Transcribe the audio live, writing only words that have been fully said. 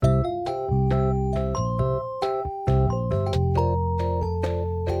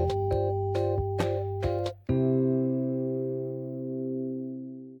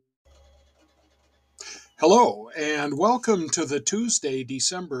Hello, and welcome to the Tuesday,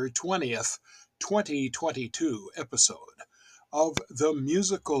 December 20th, 2022 episode of The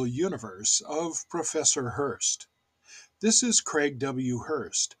Musical Universe of Professor Hurst. This is Craig W.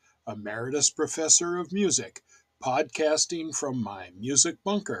 Hurst, Emeritus Professor of Music, podcasting from my music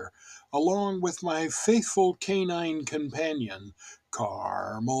bunker, along with my faithful canine companion,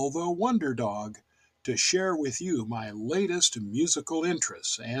 Carmel the Wonder Dog, to share with you my latest musical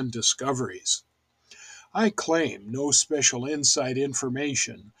interests and discoveries. I claim no special inside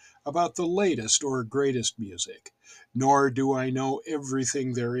information about the latest or greatest music, nor do I know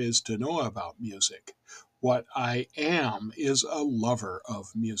everything there is to know about music. What I am is a lover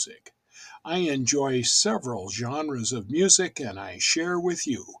of music. I enjoy several genres of music, and I share with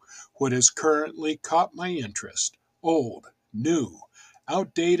you what has currently caught my interest, old, new,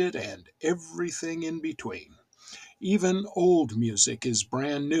 outdated, and everything in between. Even old music is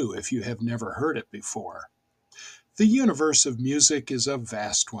brand new if you have never heard it before. The universe of music is a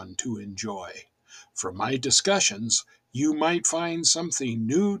vast one to enjoy. From my discussions, you might find something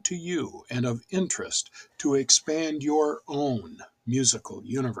new to you and of interest to expand your own musical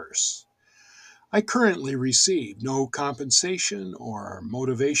universe. I currently receive no compensation or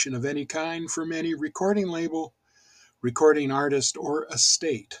motivation of any kind from any recording label, recording artist, or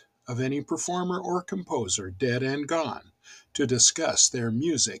estate of any performer or composer dead and gone to discuss their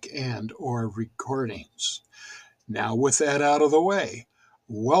music and or recordings. Now, with that out of the way,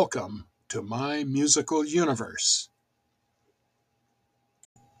 welcome to my musical universe.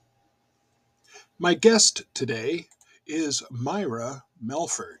 My guest today is Myra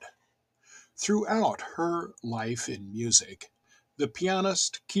Melford. Throughout her life in music, the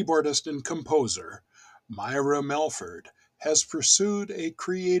pianist, keyboardist, and composer, Myra Melford, has pursued a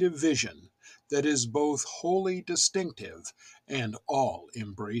creative vision that is both wholly distinctive and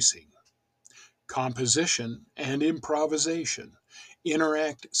all-embracing. Composition and improvisation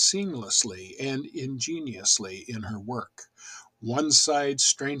interact seamlessly and ingeniously in her work, one side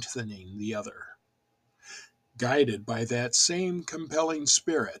strengthening the other. Guided by that same compelling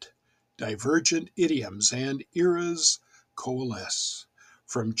spirit, divergent idioms and eras coalesce,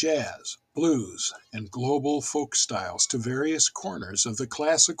 from jazz, blues, and global folk styles to various corners of the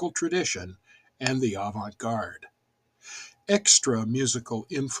classical tradition and the avant-garde. Extra musical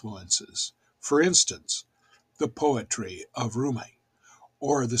influences, for instance, the poetry of Rumi,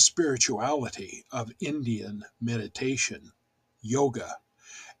 or the spirituality of Indian meditation, yoga,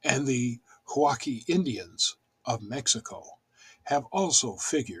 and the Huachi Indians of Mexico, have also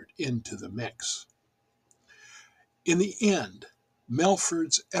figured into the mix. In the end,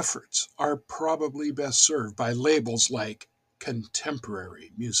 Melford's efforts are probably best served by labels like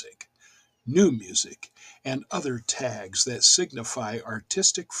contemporary music, new music, and other tags that signify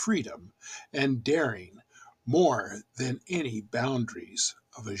artistic freedom and daring more than any boundaries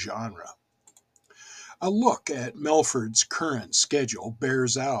of a genre. A look at Melford's current schedule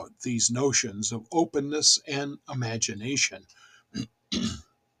bears out these notions of openness and imagination.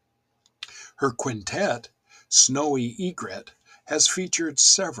 Her quintet, Snowy Egret, has featured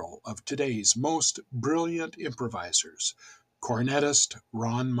several of today's most brilliant improvisers: cornetist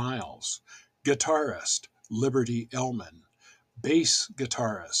Ron Miles, guitarist Liberty Ellman, bass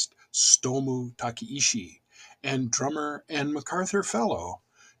guitarist Stomu Takeishi, and drummer and MacArthur Fellow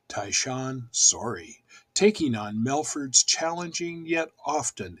Taishan Sori, taking on Melford's challenging yet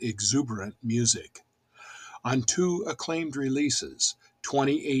often exuberant music. On two acclaimed releases,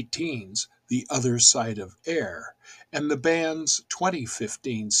 2018's The Other Side of Air and the band's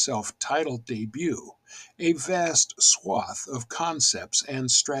 2015 self-titled debut, a vast swath of concepts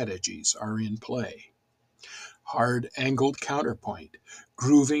and strategies are in play. Hard-angled counterpoint,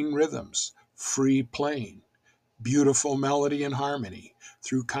 grooving rhythms, free playing, beautiful melody and harmony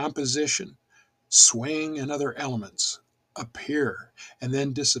through composition, swing, and other elements appear and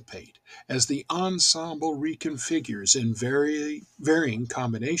then dissipate as the ensemble reconfigures in varying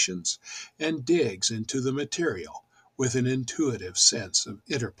combinations and digs into the material with an intuitive sense of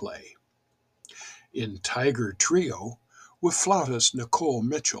interplay. In Tiger Trio, with flautist Nicole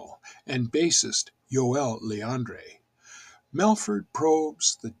Mitchell and bassist Yoel Leandre, Melford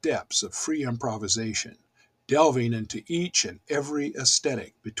probes the depths of free improvisation, delving into each and every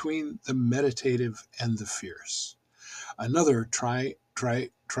aesthetic between the meditative and the fierce. Another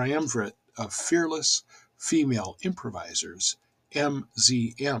triumvirate of fearless female improvisers,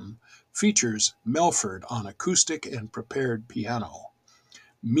 MZM, features Melford on acoustic and prepared piano,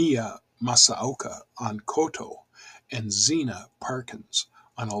 Mia Masaoka on koto, and Zena Parkins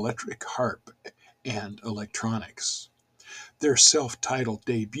on electric harp and electronics. Their self-titled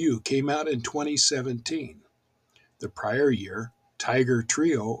debut came out in 2017. The prior year, Tiger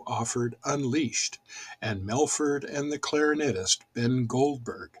Trio offered Unleashed, and Melford and the clarinetist Ben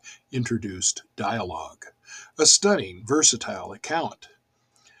Goldberg introduced Dialogue, a stunning, versatile account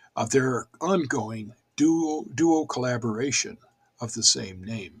of their ongoing duo collaboration of the same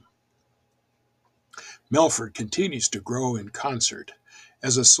name. Melford continues to grow in concert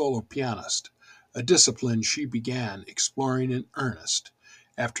as a solo pianist, a discipline she began exploring in earnest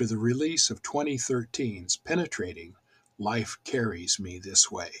after the release of 2013's penetrating Life Carries Me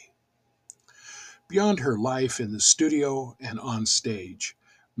This Way. Beyond her life in the studio and on stage,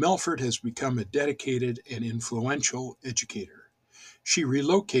 Melford has become a dedicated and influential educator. She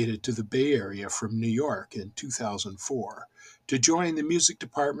relocated to the Bay Area from New York in 2004 to join the music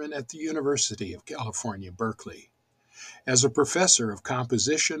department at the University of California, Berkeley. As a professor of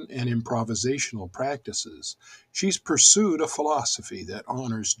composition and improvisational practices, she's pursued a philosophy that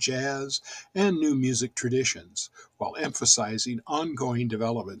honors jazz and new music traditions while emphasizing ongoing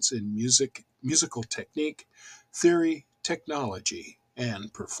developments in musical technique, theory, technology,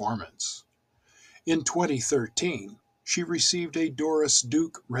 and performance. In 2013, she received a Doris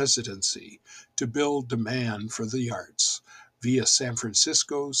Duke residency to build demand for the arts via San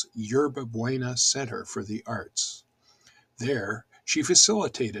Francisco's Yerba Buena Center for the Arts. There, she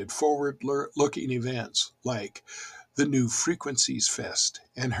facilitated forward-looking events like the New Frequencies Fest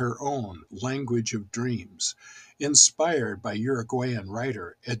and her own Language of Dreams, inspired by Uruguayan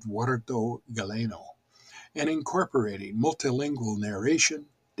writer Eduardo Galeano, and incorporating multilingual narration,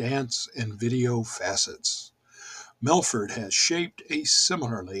 dance, and video facets. Melford has shaped a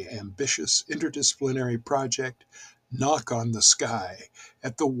similarly ambitious interdisciplinary project, Knock on the Sky,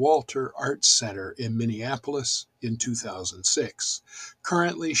 at the Walter Arts Center in Minneapolis in 2006.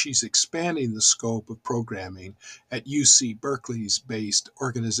 Currently, she's expanding the scope of programming at UC Berkeley's based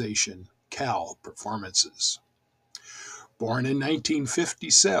organization, Cal Performances. Born in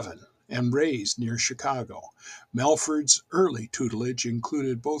 1957 and raised near Chicago, Melford's early tutelage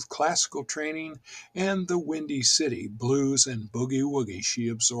included both classical training and the Windy City blues and boogie-woogie she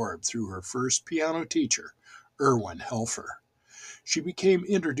absorbed through her first piano teacher, Erwin Helfer. She became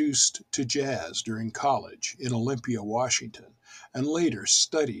introduced to jazz during college in Olympia, Washington, and later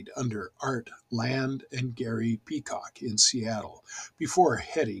studied under Art Land and Gary Peacock in Seattle before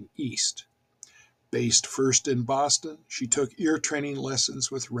heading east. Based first in Boston, she took ear training lessons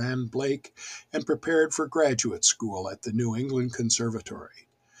with Rand Blake and prepared for graduate school at the New England Conservatory.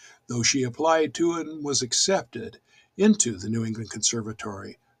 Though she applied to and was accepted into the New England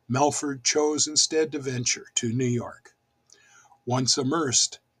Conservatory, Melford chose instead to venture to New York. Once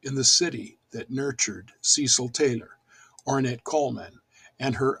immersed in the city that nurtured Cecil Taylor, Ornette Coleman,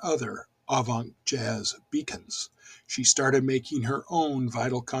 and her other avant-jazz beacons, she started making her own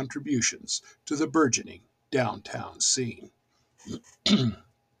vital contributions to the burgeoning downtown scene.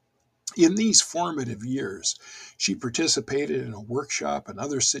 In these formative years, she participated in a workshop and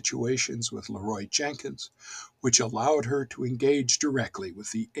other situations with Leroy Jenkins, which allowed her to engage directly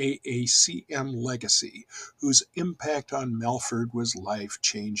with the AACM legacy, whose impact on Melford was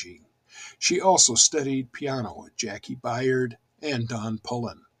life-changing. She also studied piano with Jackie Byard and Don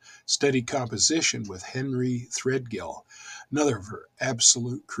Pullen, studied composition with Henry Threadgill, another of her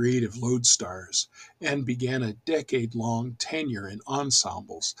absolute creative lodestars, and began a decade-long tenure in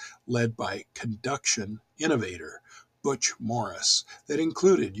ensembles led by conduction innovator Butch Morris that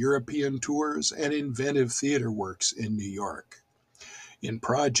included European tours and inventive theater works in New York. In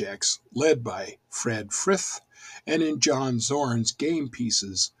projects led by Fred Frith and in John Zorn's game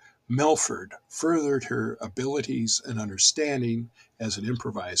pieces, Melford furthered her abilities and understanding as an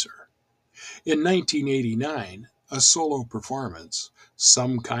improviser. In 1989, a solo performance,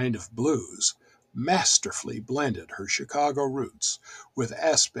 Some Kind of Blues, masterfully blended her Chicago roots with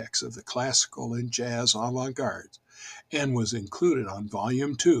aspects of the classical and jazz avant-garde and was included on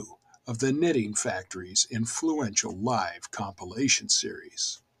Volume 2 of the Knitting Factory's influential live compilation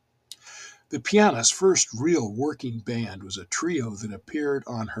series. The pianist's first real working band was a trio that appeared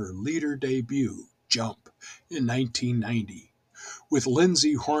on her leader debut, Jump, in 1990. With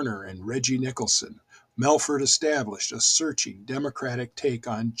Lindsay Horner and Reggie Nicholson, Melford established a searching democratic take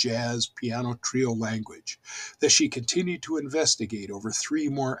on jazz piano trio language that she continued to investigate over 3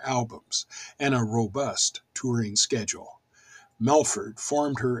 more albums and a robust touring schedule. Melford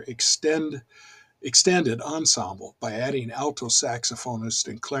formed her extended ensemble by adding alto saxophonist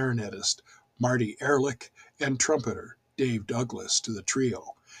and clarinetist Marty Ehrlich and trumpeter Dave Douglas to the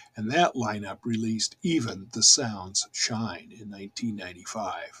trio, and that lineup released Even the Sounds Shine in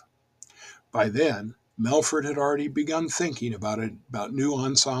 1995. By then, Melford had already begun thinking about new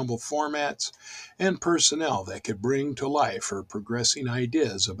ensemble formats and personnel that could bring to life her progressing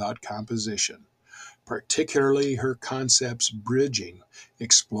ideas about composition, particularly her concepts bridging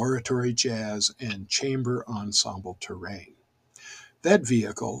exploratory jazz and chamber ensemble terrain. That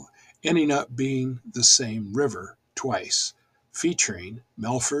vehicle ending up being The Same River twice, featuring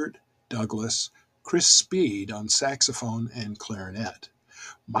Melford, Douglas, Chris Speed on saxophone and clarinet,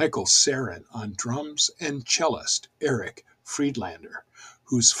 Michael Sarin on drums, and cellist Eric Friedlander,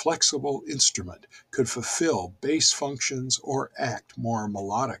 whose flexible instrument could fulfill bass functions or act more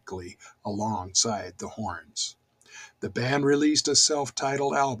melodically alongside the horns. The band released a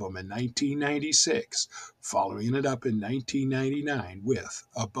self-titled album in 1996, following it up in 1999 with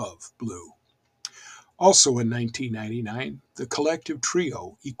Above Blue. Also in 1999, the collective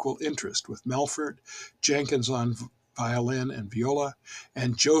trio Equal Interest with Melford, Jenkins on violin and viola,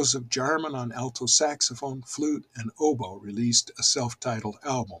 and Joseph Jarman on alto saxophone, flute, and oboe released a self-titled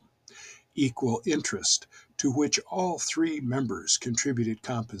album, Equal Interest, to which all three members contributed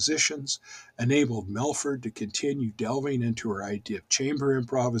compositions, enabled Melford to continue delving into her idea of chamber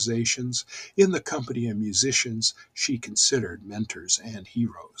improvisations in the company of musicians she considered mentors and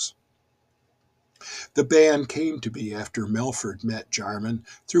heroes. The band came to be after Melford met Jarman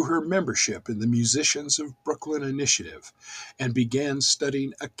through her membership in the Musicians of Brooklyn Initiative and began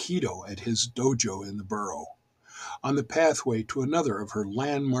studying Aikido at his dojo in the borough. On the pathway to another of her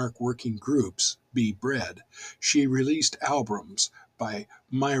landmark working groups, Be Bread, she released albums by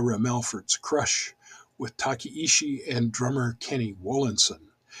Myra Melford's Crush with Takeishi and drummer Kenny Wollenson,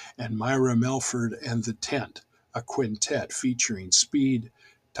 and Myra Melford and the Tent, a quintet featuring Speed,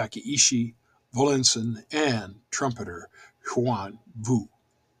 Takeishi, Wollenson, and trumpeter Huan Vu.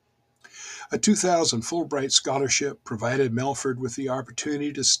 A 2000 Fulbright scholarship provided Melford with the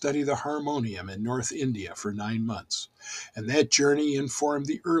opportunity to study the harmonium in North India for 9 months, and that journey informed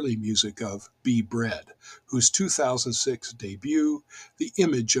the early music of Be Bread, whose 2006 debut, The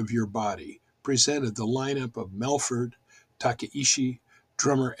Image of Your Body, presented the lineup of Melford, Takeishi,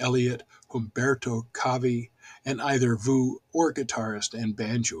 drummer Elliot Humberto Cavi, and either Vu or guitarist and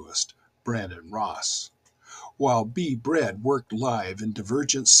banjoist Brandon Ross. While Be Bread worked live in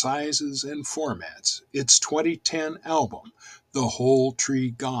divergent sizes and formats, its 2010 album, The Whole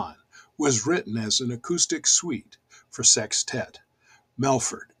Tree Gone, was written as an acoustic suite for sextet,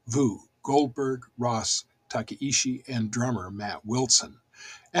 Melford, Vu, Goldberg, Ross, Takeishi, and drummer Matt Wilson,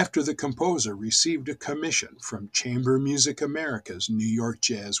 after the composer received a commission from Chamber Music America's New York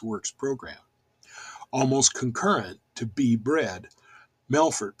Jazz Works program. Almost concurrent to Be Bread,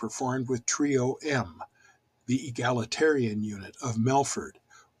 Melford performed with Trio M, the egalitarian unit of Melford,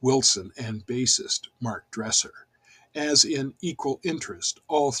 Wilson, and bassist Mark Dresser. As in Equal Interest,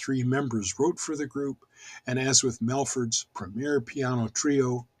 all three members wrote for the group, and as with Melford's premier piano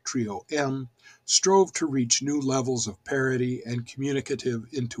trio, Trio M, strove to reach new levels of parody and communicative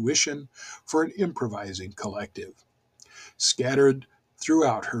intuition for an improvising collective. Scattered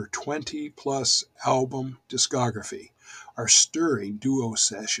throughout her 20-plus album discography are stirring duo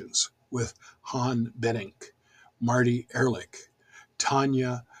sessions with Han Benink, Marty Ehrlich,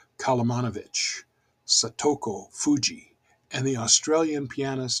 Tanya Kalamanovich, Satoko Fuji, and the Australian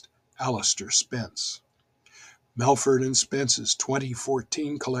pianist Alistair Spence. Melford and Spence's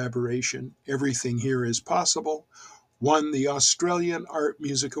 2014 collaboration, Everything Here Is Possible, won the Australian Art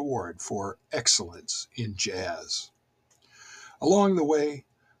Music Award for Excellence in Jazz. Along the way,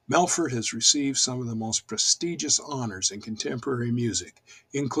 Melford has received some of the most prestigious honors in contemporary music,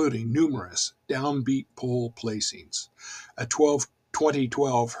 including numerous downbeat pole placings, a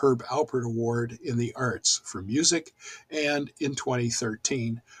 2012 Herb Alpert Award in the Arts for Music, and in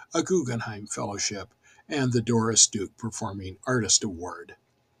 2013, a Guggenheim Fellowship and the Doris Duke Performing Artist Award.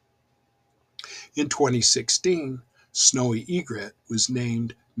 In 2016, Snowy Egret was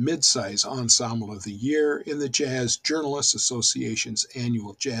named Midsize Ensemble of the Year in the Jazz Journalists Association's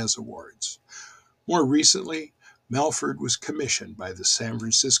annual Jazz Awards. More recently, Melford was commissioned by the San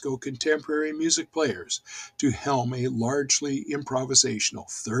Francisco Contemporary Music Players to helm a largely improvisational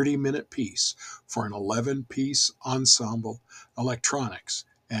 30-minute piece for an 11-piece ensemble, electronics,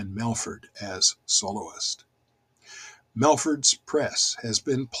 and Melford as soloist. Melford's press has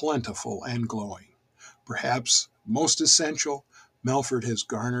been plentiful and glowing. Perhaps most essential, Melford has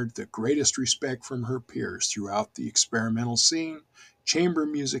garnered the greatest respect from her peers throughout the experimental scene, chamber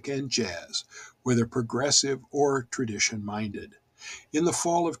music, and jazz, whether progressive or tradition-minded. In the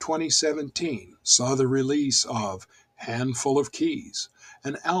fall of 2017, saw the release of Handful of Keys,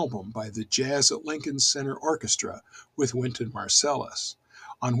 an album by the Jazz at Lincoln Center Orchestra with Wynton Marsalis.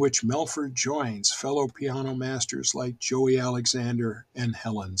 on which Melford joins fellow piano masters like Joey Alexander and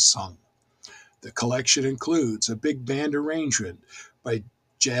Helen Sung. The collection includes a big band arrangement by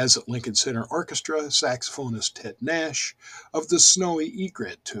Jazz at Lincoln Center Orchestra saxophonist Ted Nash of the snowy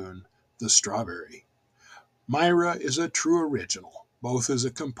egret tune, The Strawberry. Myra is a true original, both as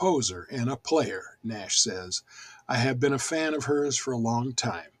a composer and a player, Nash says. I have been a fan of hers for a long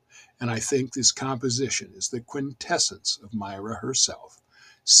time, and I think this composition is the quintessence of Myra herself,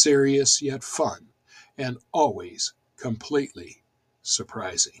 serious yet fun, and always completely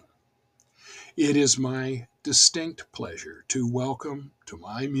surprising. It is my distinct pleasure to welcome to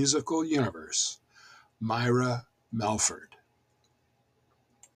my musical universe, Myra Melford.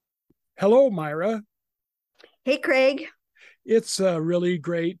 Hello, Myra. Hey, Craig. It's really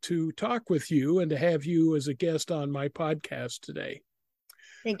great to talk with you and to have you as a guest on my podcast today.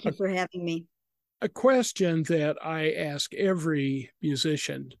 Thank you for having me. A question that I ask every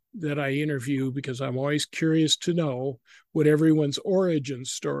musician that I interview, because I'm always curious to know what everyone's origin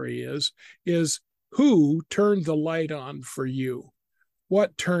story is who turned the light on for you?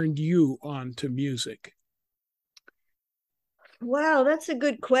 What turned you on to music? Wow, that's a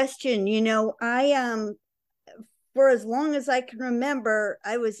good question. I for as long as I can remember,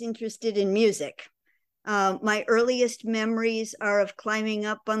 I was interested in music. My earliest memories are of climbing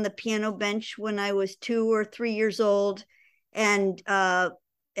up on the piano bench when I was 2 or 3 years old, and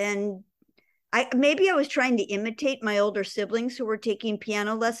maybe I was trying to imitate my older siblings who were taking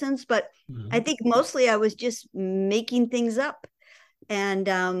piano lessons, but I think mostly I was just making things up, and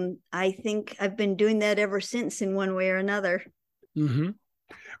I think I've been doing that ever since in one way or another. Mm-hmm.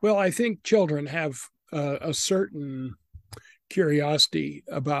 Well, I think children have a certain curiosity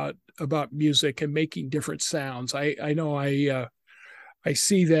about music and making different sounds. I know I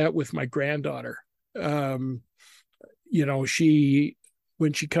see that with my granddaughter. She,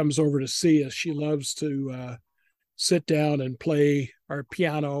 when she comes over to see us, she loves to sit down and play our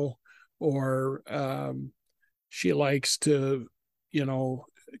piano, or she likes to,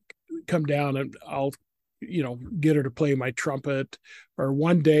 come down and I'll, get her to play my trumpet. Or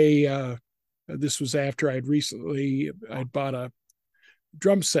one day, this was after I'd bought a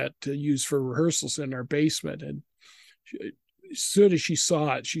drum set to use for rehearsals in our basement. And as soon as she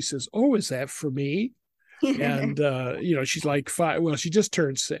saw it, she says, "Oh, is that for me?" And, she's like 5. Well, she just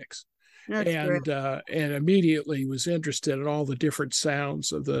turned 6. And immediately was interested in all the different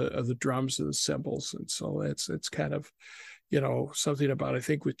sounds of the drums and the cymbals. And so it's kind of, something about, I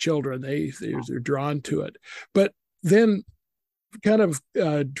think with children, they're drawn to it. But then kind of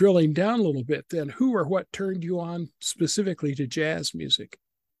drilling down a little bit, then who or what turned you on specifically to jazz music?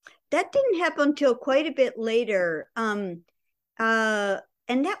 That didn't happen until quite a bit later. And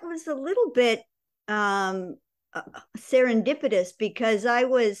that was a little bit serendipitous, because I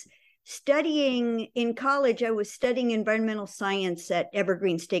was studying in college. I was studying environmental science at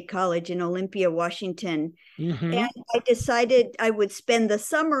Evergreen State College in Olympia, Washington. Mm-hmm. And I decided I would spend the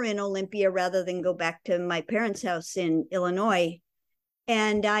summer in Olympia rather than go back to my parents' house in Illinois.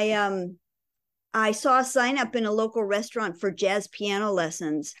 And I saw a sign up in a local restaurant for jazz piano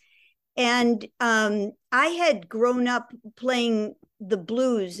lessons. And I had grown up playing the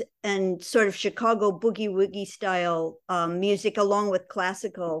blues and sort of Chicago boogie woogie style music along with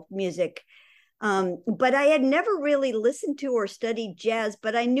classical music. But I had never really listened to or studied jazz,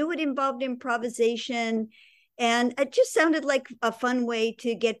 but I knew it involved improvisation. And it just sounded like a fun way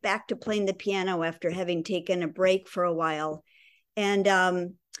to get back to playing the piano after having taken a break for a while.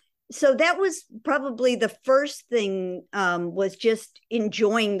 And so that was probably the first thing, was just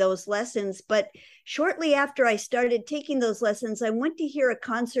enjoying those lessons. But shortly after I started taking those lessons, I went to hear a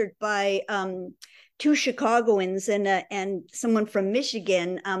concert by 2 Chicagoans and someone from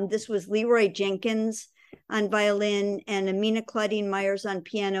Michigan. This was Leroy Jenkins on violin and Amina Claudine Myers on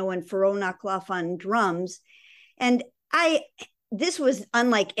piano and Farouk Nakloff on drums. And this was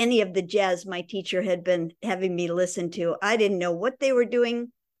unlike any of the jazz my teacher had been having me listen to. I didn't know what they were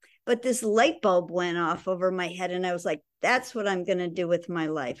doing, but this light bulb went off over my head, and I was like, that's what I'm going to do with my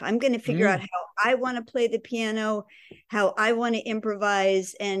life. I'm going to figure out how I want to play the piano, how I want to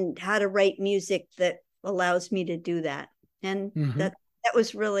improvise, and how to write music that allows me to do that. And that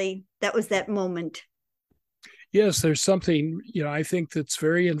was that moment. Yes, there's something, I think that's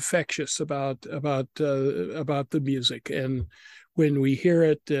very infectious about the music. And when we hear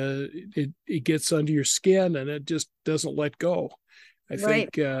it, it gets under your skin and it just doesn't let go. I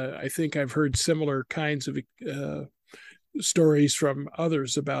think I've heard similar kinds of stories from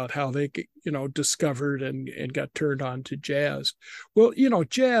others about how they, discovered and got turned on to jazz. Well,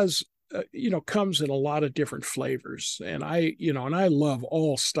 jazz comes in a lot of different flavors, and I love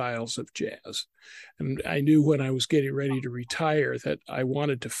all styles of jazz. And I knew when I was getting ready to retire that I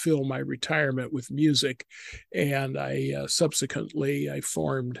wanted to fill my retirement with music, and I subsequently I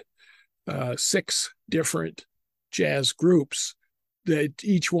formed 6 different jazz groups that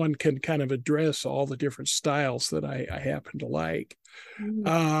each one can kind of address all the different styles that I happen to like.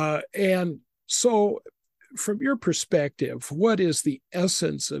 And so, from your perspective, what is the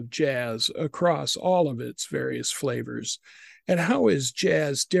essence of jazz across all of its various flavors? And how is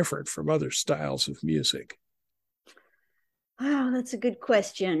jazz different from other styles of music? Wow, that's a good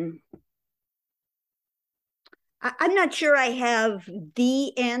question. I'm not sure I have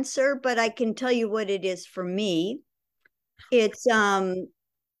the answer, but I can tell you what it is for me. It's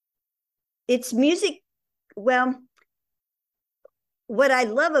music. Well, what I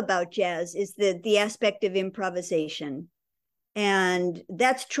love about jazz is the aspect of improvisation. And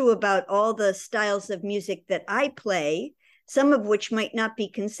that's true about all the styles of music that I play, some of which might not be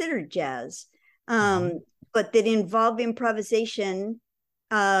considered jazz, but that involve improvisation,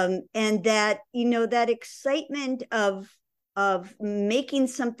 and that, that excitement of making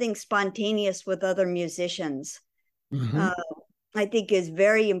something spontaneous with other musicians. I think is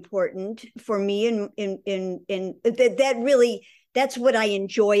very important for me, and in that really, that's what I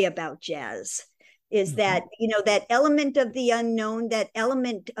enjoy about jazz, is that, that element of the unknown, that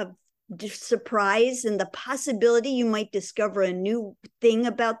element of surprise, and the possibility you might discover a new thing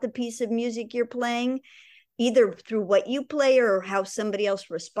about the piece of music you're playing, either through what you play or how somebody else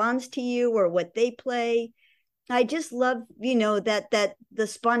responds to you or what they play. I just love, that the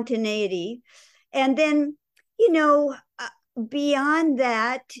spontaneity. And then, beyond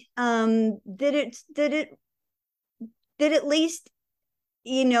that, that at least,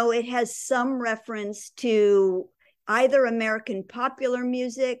 it has some reference to either American popular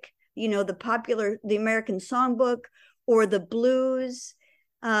music, the American songbook, or the blues.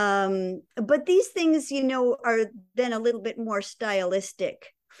 But these things, are then a little bit more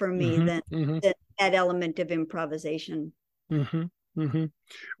stylistic for me than that element of improvisation.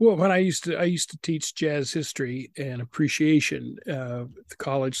 Well, when I used to teach jazz history and appreciation at the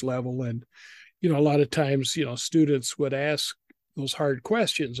college level, and a lot of times, students would ask those hard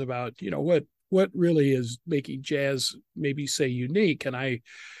questions about, what really is making jazz maybe say unique. And I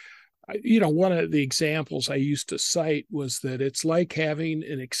one of the examples I used to cite was that it's like having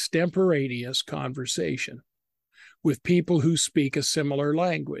an extemporaneous conversation with people who speak a similar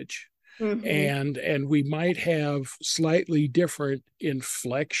language. And we might have slightly different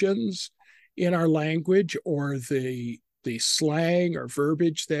inflections in our language, or the slang or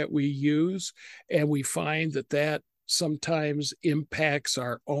verbiage that we use, and we find that sometimes impacts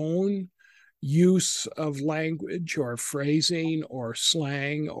our own use of language or phrasing or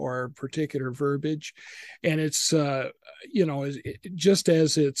slang or particular verbiage. And it's just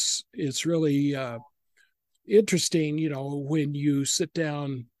as it's really interesting, when you sit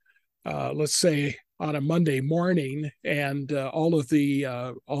down, let's say on a Monday morning, and all the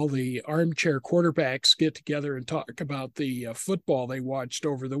armchair quarterbacks get together and talk about the football they watched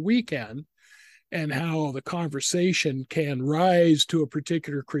over the weekend, and how the conversation can rise to a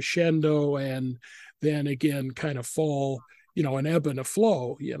particular crescendo and then again kind of fall, an ebb and a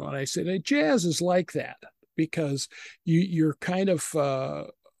flow. And I said, hey, jazz is like that, because you're kind of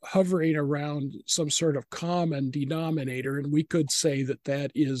hovering around some sort of common denominator, and we could say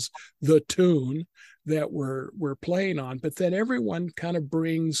that is the tune that we're playing on. But then everyone kind of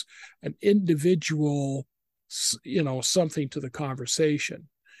brings an individual, something to the conversation.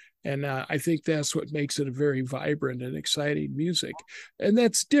 And I think that's what makes it a very vibrant and exciting music. And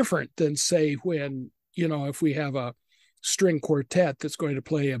that's different than, say, when, if we have a string quartet that's going to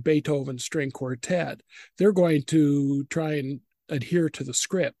play a Beethoven string quartet, they're going to try and adhere to the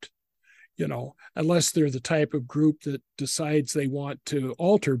script, unless they're the type of group that decides they want to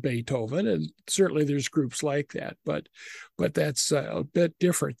alter Beethoven. And certainly there's groups like that, but that's a bit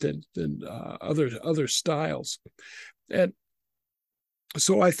different than other styles. And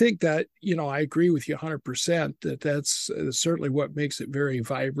so I think that, I agree with you 100% that that's certainly what makes it very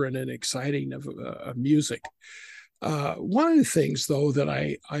vibrant and exciting of music. One of the things, though, that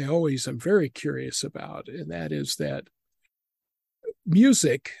I always am very curious about, and that is that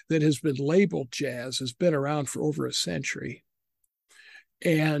music that has been labeled jazz has been around for over a century.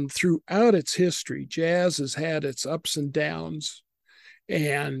 And throughout its history, jazz has had its ups and downs,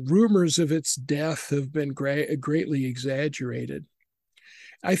 and rumors of its death have been greatly exaggerated.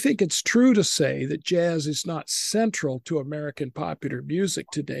 I think it's true to say that jazz is not central to American popular music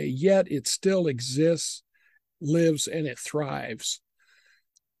today, yet it still exists, lives, and it thrives.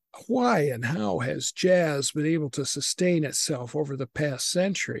 why and how has jazz been able to sustain itself over the past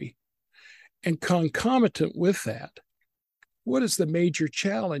century? And concomitant with that, what is the major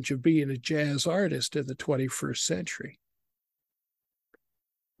challenge of being a jazz artist in the 21st century?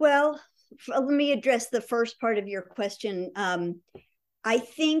 Well, let me address the first part of your question. I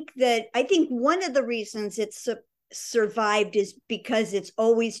think one of the reasons it's survived is because it's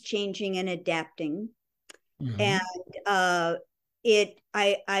always changing and adapting. Mm-hmm. And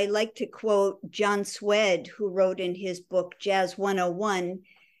I like to quote John Swed, who wrote in his book Jazz 101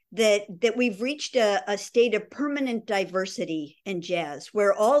 that we've reached a state of permanent diversity in jazz,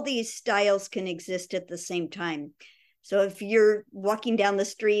 where all these styles can exist at the same time. So if you're walking down the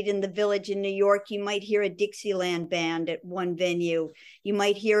street in the Village in New York, you might hear a Dixieland band at one venue. You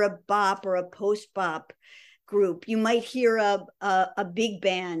might hear a bop or a post-bop group. You might hear a big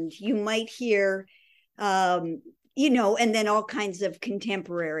band. You might hear, and then all kinds of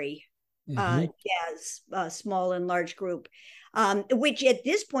contemporary jazz, small and large group, which at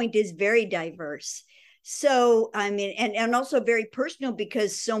this point is very diverse. So, I mean, and also very personal,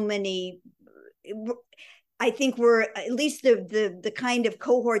 because so many, I think we're, at least the kind of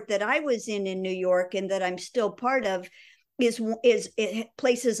cohort that I was in New York and that I'm still part of, is it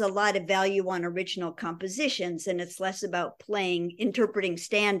places a lot of value on original compositions, and it's less about interpreting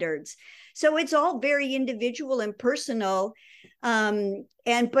standards. So it's all very individual and personal.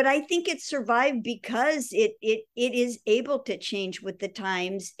 But I think it survived because it is able to change with the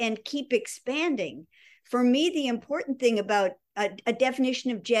times and keep expanding. For me, the important thing about a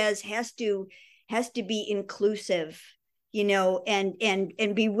definition of jazz has to be inclusive,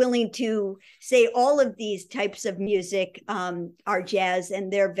 and be willing to say all of these types of music are jazz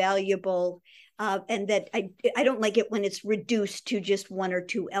and they're valuable. And that I don't like it when it's reduced to just one or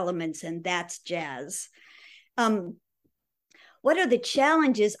two elements and that's jazz. What are the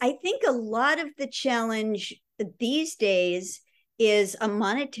challenges? I think a lot of the challenge these days is a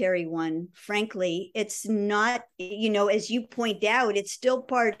monetary one, frankly. It's not, as you point out, it's still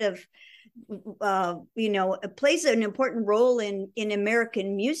part of, it plays an important role in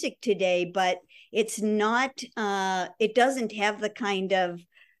American music today, but it's not, it doesn't have the kind of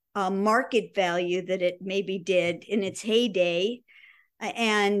market value that it maybe did in its heyday.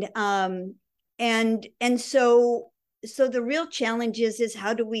 And so the real challenge is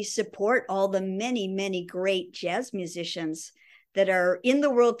how do we support all the many, many great jazz musicians that are in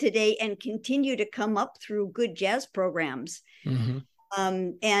the world today and continue to come up through good jazz programs. Mm-hmm.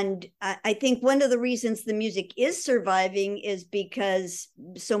 And I think one of the reasons the music is surviving is because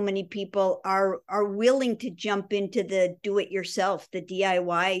so many people are willing to jump into the do-it-yourself, the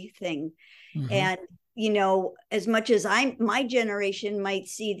DIY thing. Mm-hmm. And, as much as my generation might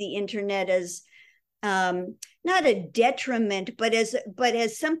see the internet as not a detriment, but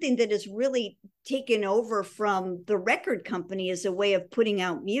as something that has really taken over from the record company as a way of putting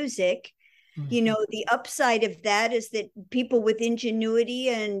out music. Mm-hmm. The upside of that is that people with ingenuity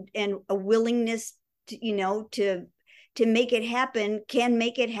and a willingness to make it happen can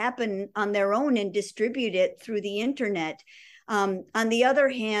make it happen on their own and distribute it through the internet. On the other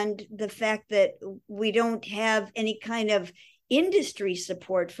hand, the fact that we don't have any kind of industry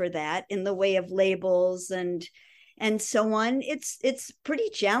support for that in the way of labels and so on, it's pretty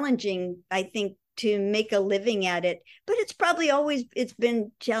challenging, I think, to make a living at it. But it's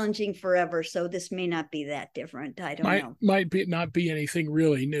been challenging forever, so this may not be that different. I don't know. Might not be anything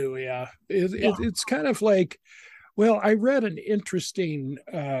really new. Yeah. It's kind of like, well, I read an interesting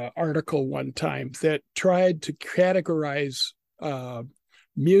article one time that tried to categorize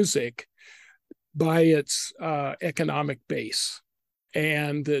music by its economic base,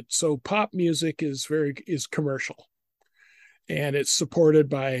 and that so pop music is commercial, and it's supported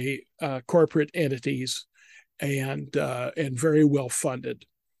by corporate entities and very well funded.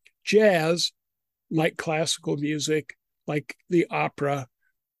 Jazz, like classical music, like the opera,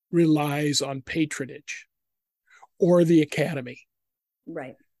 relies on patronage or the academy.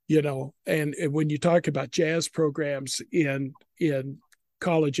 Right. And when you talk about jazz programs in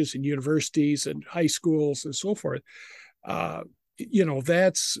colleges and universities and high schools and so forth,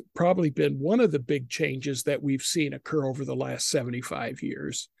 that's probably been one of the big changes that we've seen occur over the last 75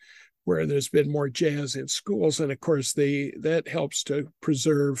 years, where there's been more jazz in schools. And of course, that helps to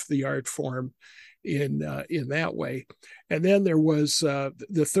preserve the art form in that way. And then there was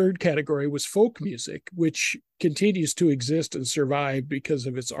the third category was folk music, which continues to exist and survive because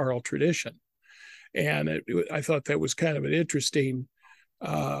of its oral tradition. And I thought that was kind of an interesting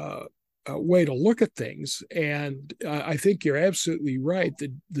way to look at things. And I think you're absolutely right.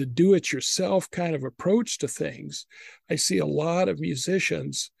 The do-it-yourself kind of approach to things. I see a lot of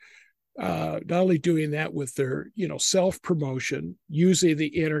musicians not only doing that with their self promotion, using the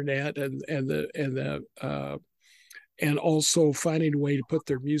internet and also finding a way to put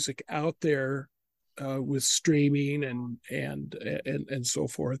their music out there with streaming and so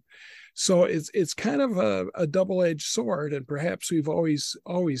forth. So it's kind of a double-edged sword, and perhaps we've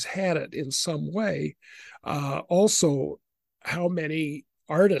always had it in some way. Also, how many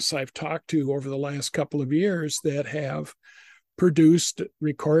artists I've talked to over the last couple of years that have produced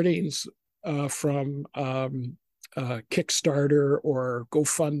recordings from Kickstarter or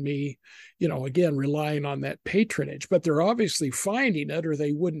GoFundMe, again, relying on that patronage, but they're obviously finding it or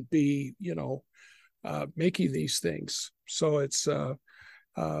they wouldn't be, making these things. So it's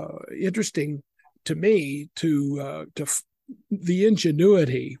interesting to me to the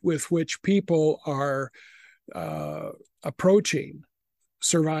ingenuity with which people are approaching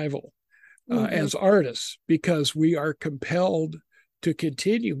survival as artists, because we are compelled to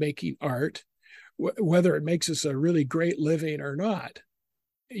continue making art, whether it makes us a really great living or not,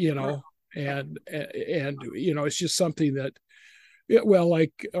 and it's just something that, well,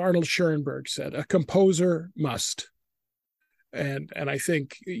 like Arnold Schoenberg said, a composer must. And I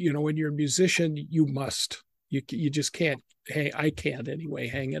think, when you're a musician, you must. You just can't. Hey, I can't anyway.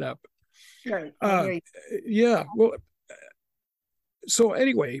 Hang it up. Right. Yeah. Well. So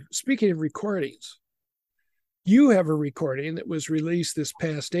anyway, speaking of recordings, you have a recording that was released this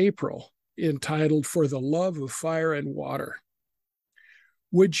past April entitled "For the Love of Fire and Water."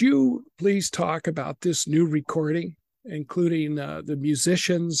 Would you please talk about this new recording, including the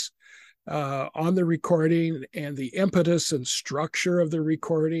musicians on the recording and the impetus and structure of the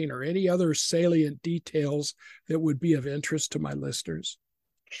recording, or any other salient details that would be of interest to my listeners?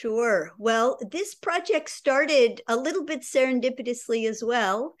 Sure. Well, this project started a little bit serendipitously as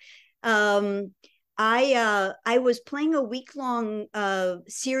well. I was playing a week-long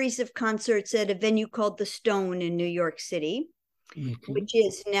series of concerts at a venue called The Stone in New York City, which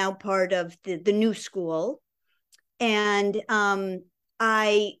is now part of the New School. And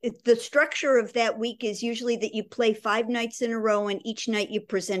the structure of that week is usually that you play 5 nights in a row, and each night you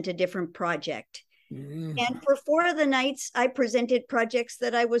present a different project. And for 4 of the nights, I presented projects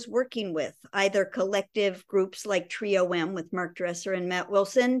that I was working with, either collective groups like Trio M with Mark Dresser and Matt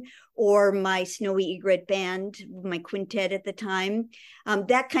Wilson, or my Snowy Egret band, my quintet at the time,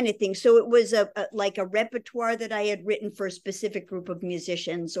 that kind of thing. So it was like a repertoire that I had written for a specific group of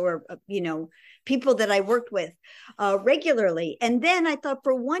musicians, or people that I worked with regularly. And then I thought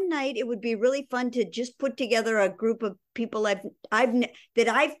for one night it would be really fun to just put together a group of people that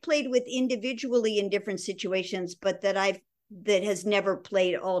I've played with individually in different situations, but that has never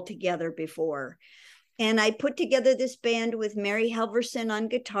played all together before. And I put together this band with Mary Halverson on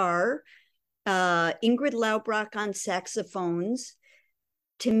guitar, Ingrid Laubrock on saxophones,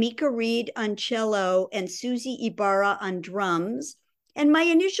 Tamika Reed on cello, and Susie Ibarra on drums. And my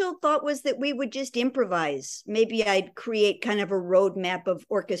initial thought was that we would just improvise. Maybe I'd create kind of a roadmap of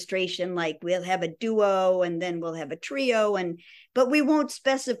orchestration, like we'll have a duo and then we'll have a trio, but we won't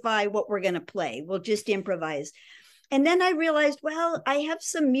specify what we're going to play. We'll just improvise. And then I realized, well, I have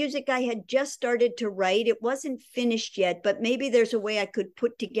some music I had just started to write. It wasn't finished yet, but maybe there's a way I could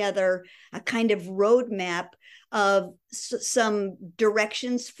put together a kind of roadmap of some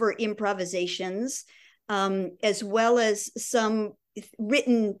directions for improvisations, as well as some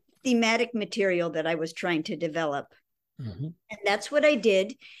written thematic material that I was trying to develop. And that's what I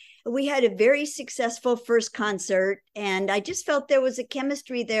did. We had a very successful first concert, and I just felt there was a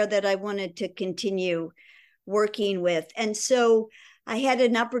chemistry there that I wanted to continue working with. And so I had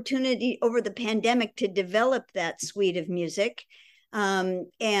an opportunity over the pandemic to develop that suite of music.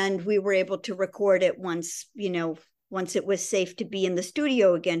 And we were able to record it once it was safe to be in the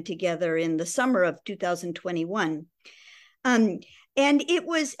studio again together in the summer of 2021. And it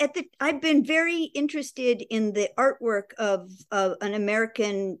was I've been very interested in the artwork of an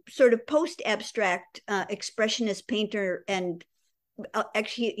American sort of post-abstract expressionist painter. And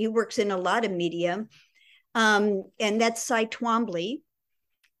actually he works in a lot of media. And that's Cy Twombly.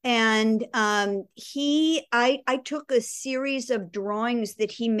 And I took a series of drawings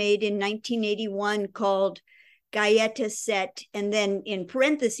that he made in 1981 called Gaeta Set, and then in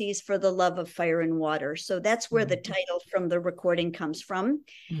parentheses, For the Love of Fire and Water. So that's where the title from the recording comes from.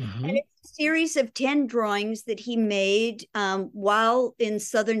 And it's a series of 10 drawings that he made while in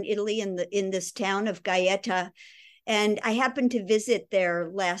southern Italy in this town of Gaeta. And I happened to visit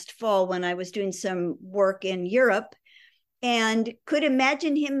there last fall when I was doing some work in Europe. and could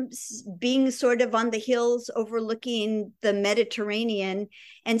imagine him being sort of on the hills overlooking the Mediterranean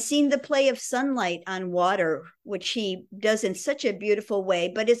and seeing the play of sunlight on water, which he does in such a beautiful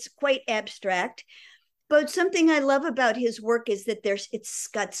way, but it's quite abstract. But something I love about his work is that it's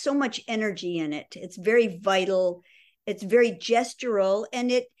got so much energy in it. It's very vital, it's very gestural,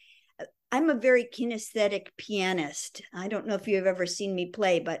 and I'm a very kinesthetic pianist. I don't know if you've ever seen me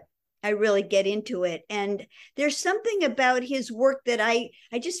play, but I really get into it. And there's something about his work that I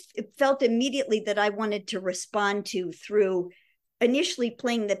just felt immediately that I wanted to respond to through initially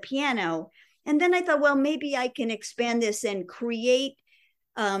playing the piano. And then I thought, well, maybe I can expand this and create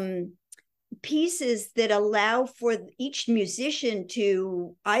pieces that allow for each musician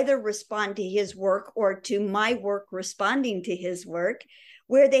to either respond to his work or to my work responding to his work,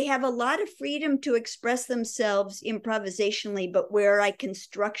 where they have a lot of freedom to express themselves improvisationally, but where I can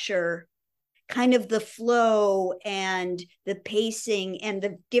structure kind of the flow and the pacing and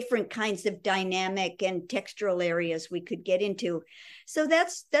the different kinds of dynamic and textural areas we could get into. So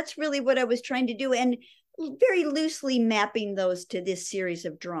that's really what I was trying to do, and very loosely mapping those to this series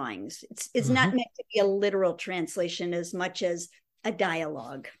of drawings. It's not meant to be a literal translation as much as a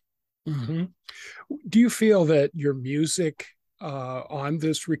dialogue. Mm-hmm. Do you feel that your music on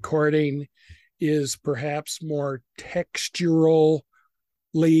this recording is perhaps more texturally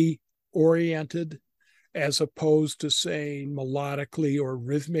oriented as opposed to, say, melodically or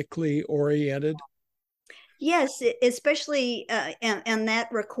rhythmically oriented? Yes, especially on that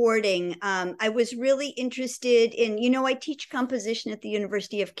recording. I was really interested in, I teach composition at the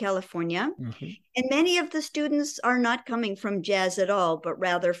University of California, and many of the students are not coming from jazz at all, but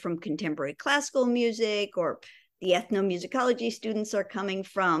rather from contemporary classical music, or the ethnomusicology students are coming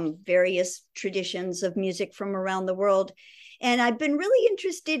from various traditions of music from around the world. And I've been really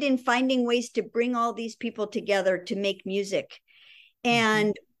interested in finding ways to bring all these people together to make music.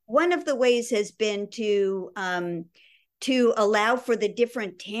 And one of the ways has been to allow for the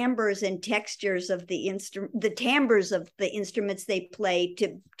different timbres and textures of the timbres of the instruments they play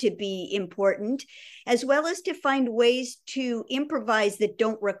to be important, as well as to find ways to improvise that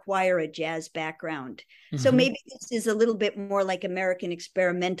don't require a jazz background. So maybe this is a little bit more like American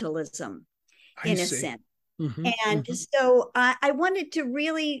experimentalism in a sense. And so I wanted to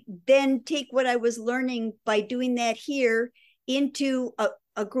really then take what I was learning by doing that here into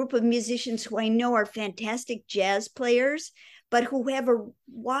a group of musicians who I know are fantastic jazz players, but who have a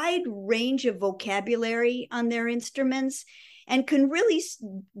wide range of vocabulary on their instruments and can really,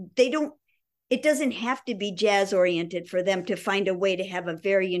 it doesn't have to be jazz oriented for them to find a way to have a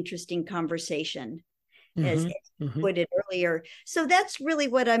very interesting conversation, as you put it earlier. So that's really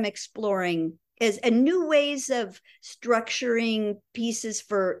what I'm exploring as a new ways of structuring pieces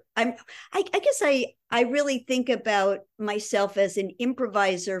for, I guess I really think about myself as an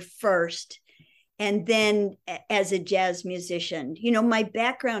improviser first, and then as a jazz musician. My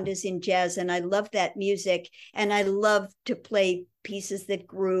background is in jazz, and I love that music, and I love to play pieces that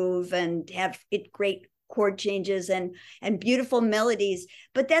groove and have great chord changes and beautiful melodies,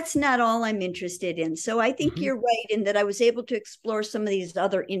 but that's not all I'm interested in. So I think you're right in that I was able to explore some of these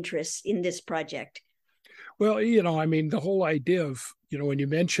other interests in this project. Well, the whole idea of, when you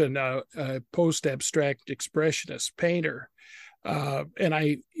mention a post-abstract expressionist painter, and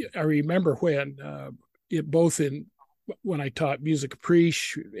I remember when when I taught music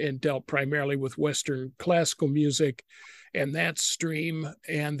caprice and dealt primarily with Western classical music and that stream,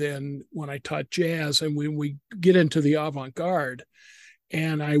 and then when I taught jazz, and when we get into the avant-garde,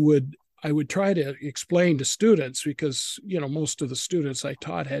 and I would try to explain to students, because most of the students I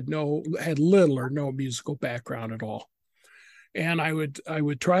taught had little or no musical background at all, and I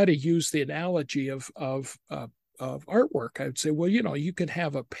would try to use the analogy of artwork. I would say, well, you can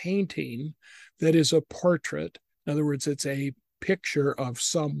have a painting that is a portrait. In other words, it's a picture of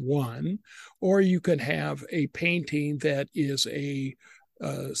someone, or you can have a painting that is a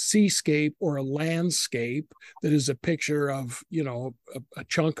seascape or a landscape that is a picture of a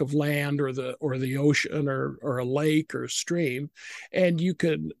chunk of land or the ocean or a lake or a stream, and you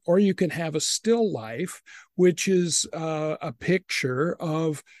can have a still life, which is a picture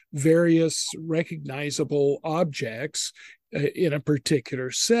of various recognizable objects in a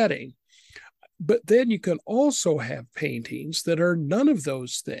particular setting. But then you can also have paintings that are none of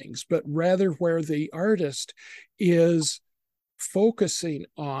those things, but rather where the artist is focusing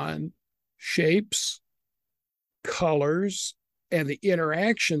on shapes, colors, and the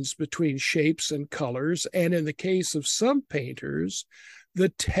interactions between shapes and colors. And in the case of some painters, the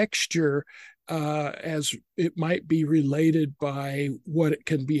texture as it might be related by what it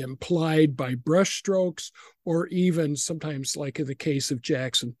can be implied by brushstrokes, or even sometimes, like in the case of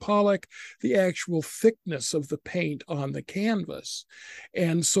Jackson Pollock, the actual thickness of the paint on the canvas.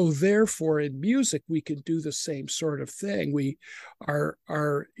 And so therefore in music, we can do the same sort of thing. We are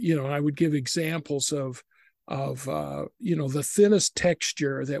I would give examples of the thinnest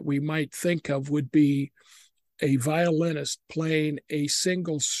texture that we might think of would be a violinist playing a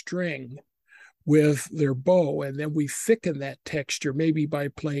single string with their bow, and then we thicken that texture maybe by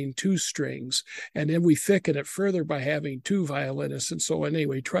playing two strings, and then we thicken it further by having two violinists, and so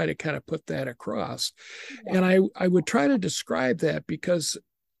anyway, try to kind of put that across. And I would try to describe that because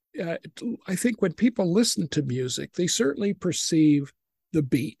I think when people listen to music, they certainly perceive the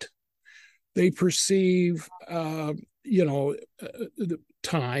beat, they perceive the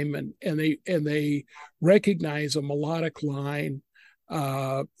time, and they recognize a melodic line.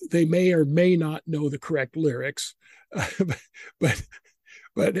 They may or may not know the correct lyrics, but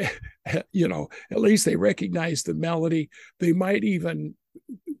at least they recognize the melody. They might even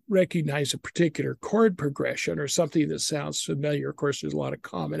recognize a particular chord progression or something that sounds familiar. Of course, there's a lot of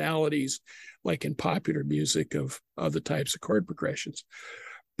commonalities, like in popular music, of other types of chord progressions.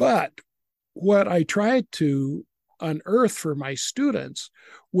 But what I tried to unearth for my students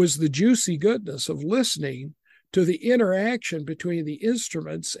was the juicy goodness of listening to the interaction between the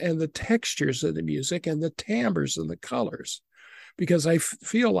instruments and the textures of the music and the timbres and the colors, because I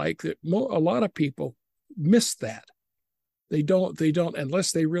feel like that a lot of people miss that. They don't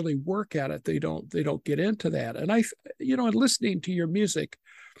unless they really work at it. They don't get into that. And listening to your music,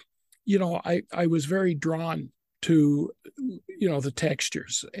 I was very drawn to the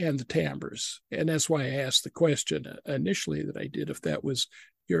textures and the timbres, and that's why I asked the question initially that I did, if that was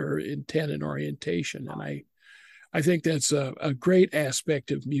your intent and orientation. And I think that's a great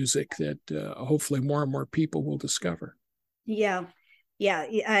aspect of music that hopefully more and more people will discover. Yeah,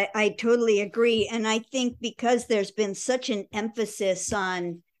 I totally agree. And I think because there's been such an emphasis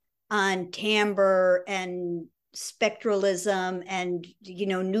on timbre and spectralism and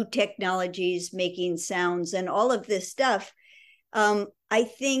new technologies making sounds and all of this stuff, I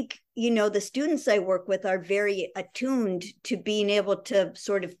think the students I work with are very attuned to being able to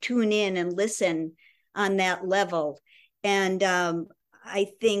sort of tune in and listen on that level. And I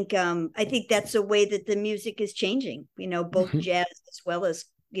think that's a way that the music is changing, both jazz as well as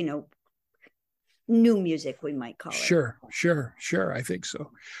new music, we might call it. Sure, I think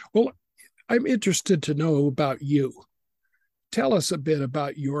so. Well, I'm interested to know about you. Tell us a bit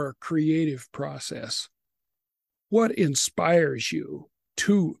about your creative process. What inspires you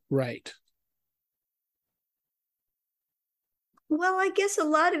to write? Well, I guess a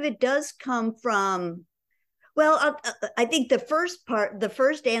lot of it does come from, I think the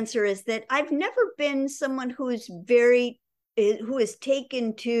first answer is that I've never been someone who is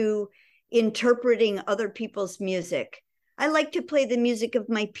taken to interpreting other people's music. I like to play the music of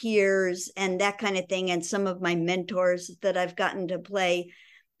my peers and that kind of thing, and some of my mentors that I've gotten to play.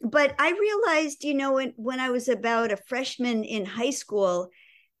 But I realized, when I was about a freshman in high school,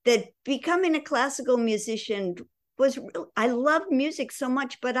 that becoming a classical musician I loved music so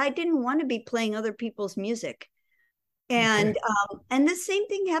much, but I didn't want to be playing other people's music. And and the same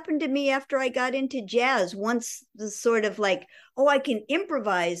thing happened to me after I got into jazz. Once the sort of like, I can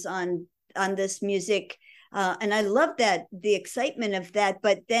improvise on this music. And I loved the excitement of that.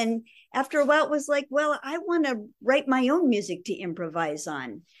 But then after a while, it was like, well, I want to write my own music to improvise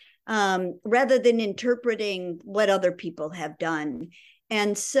on, rather than interpreting what other people have done.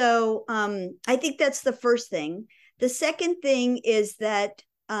 And so I think that's the first thing. The second thing is that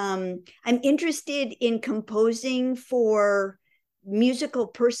I'm interested in composing for musical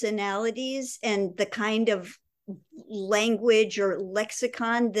personalities and the kind of language or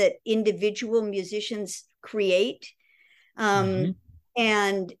lexicon that individual musicians create. And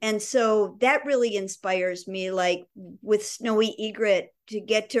so that really inspires me, like with Snowy Egret, to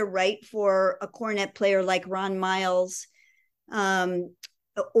get to write for a cornet player like Ron Miles,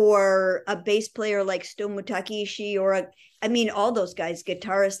 or a bass player like Stomu Takishi, or all those guys,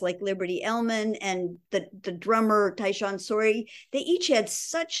 guitarists like Liberty Ellman, and the drummer Taishan Sori. They each had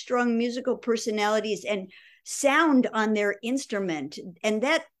such strong musical personalities and sound on their instrument. And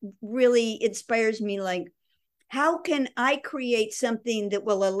that really inspires me, like, how can I create something that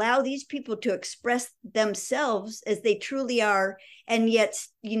will allow these people to express themselves as they truly are, and yet,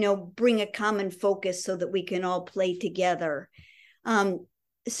 bring a common focus so that we can all play together.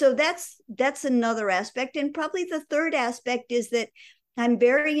 So that's another aspect. And probably the third aspect is that I'm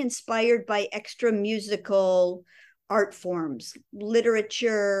very inspired by extra musical art forms,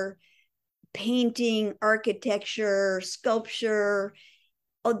 literature, painting, architecture, sculpture,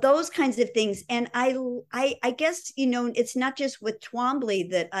 those kinds of things. And I guess, you know, it's not just with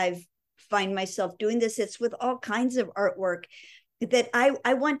Twombly that I've find myself doing this. It's with all kinds of artwork that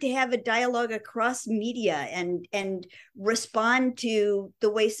I want to have a dialogue across media and respond to the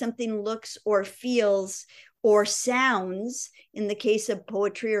way something looks or feels or sounds in the case of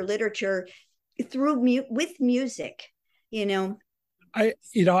poetry or literature through with music, you know.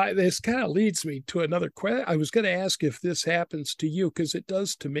 This kind of leads me to another question. I was going to ask if this happens to you, because it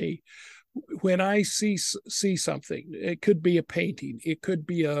does to me. When I see something, it could be a painting, it could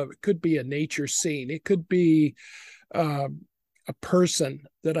be a nature scene, it could be a person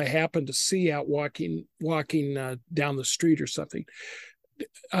that I happen to see out walking down the street or something.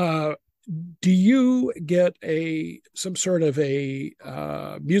 Do you get some sort of a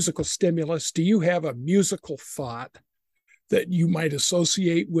musical stimulus? Do you have a musical thought that you might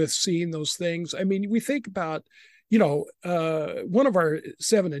associate with seeing those things? I mean, we think about, one of our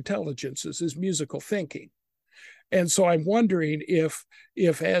 7 intelligences is musical thinking. And so I'm wondering if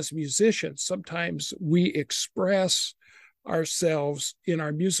as musicians, sometimes we express ourselves in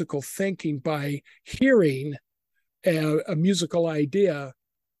our musical thinking by hearing a musical idea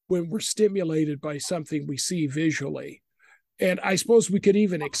when we're stimulated by something we see visually. And I suppose we could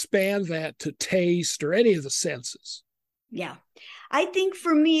even expand that to taste or any of the senses. Yeah. I think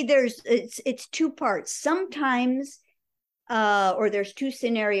for me, it's 2 parts. Sometimes, or there's 2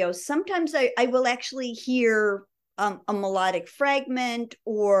 scenarios. Sometimes I will actually hear a melodic fragment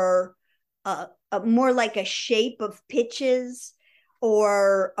or more like a shape of pitches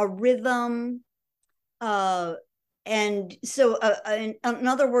or a rhythm. And so, in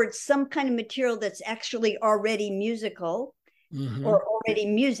other words, some kind of material that's actually already musical or already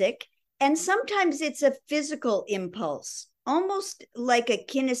music. And sometimes it's a physical impulse, almost like a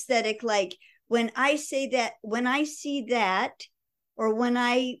kinesthetic, like when I say that, when I see that, or when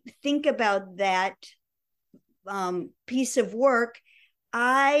I think about that piece of work,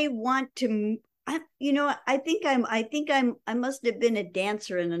 I want to, I must have been a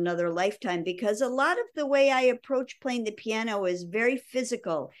dancer in another lifetime, because a lot of the way I approach playing the piano is very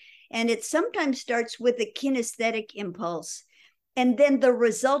physical. And it sometimes starts with a kinesthetic impulse. And then the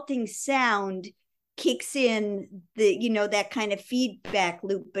resulting sound kicks in that kind of feedback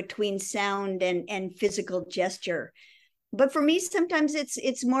loop between sound and physical gesture. But for me, sometimes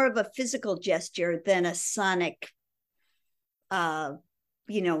it's more of a physical gesture than a sonic,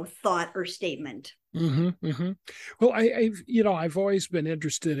 thought or statement. Well, I've always been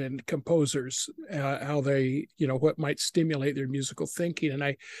interested in composers, how they, what might stimulate their musical thinking.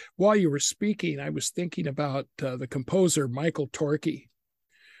 And while you were speaking, I was thinking about the composer Michael Torke,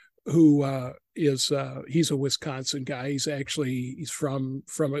 who he's a Wisconsin guy. He's from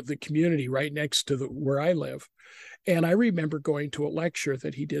the community right next to where I live. And I remember going to a lecture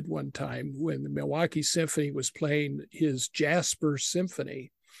that he did one time when the Milwaukee Symphony was playing his Jasper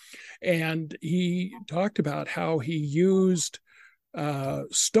Symphony. And he talked about how he used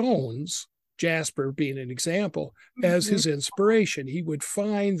stones, jasper being an example, as his inspiration. He would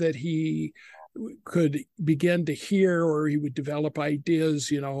find that he could begin to hear, or he would develop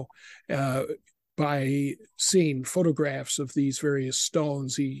ideas, by seeing photographs of these various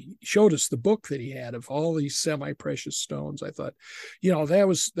stones. He showed us the book that he had of all these semi-precious stones. I thought,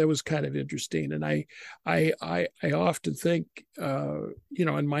 that was kind of interesting. And I often think,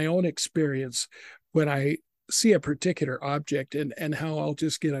 in my own experience, when I see a particular object and how I'll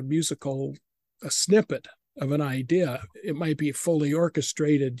just get a snippet of an idea. It might be fully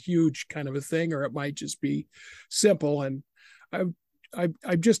orchestrated, huge kind of a thing, or it might just be simple. And I'm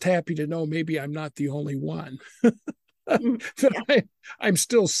just happy to know maybe I'm not the only one. That I'm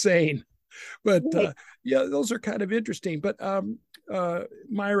still sane. But those are kind of interesting. But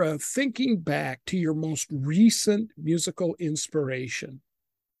Myra, thinking back to your most recent musical inspiration,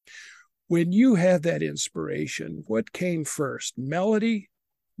 when you had that inspiration, what came first? Melody,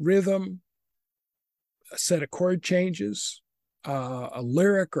 rhythm, a set of chord changes, a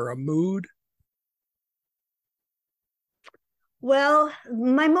lyric or a mood? Well,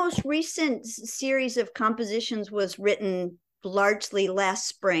 my most recent series of compositions was written largely last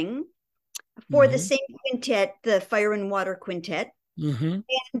spring for the same quintet, the Fire and Water Quintet. And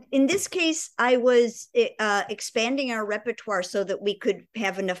in this case, I was expanding our repertoire so that we could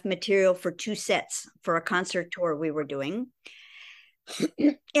have enough material for 2 sets for a concert tour we were doing.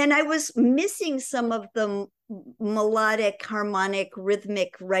 And I was missing some of the melodic, harmonic,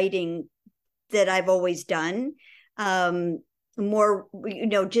 rhythmic writing that I've always done. More,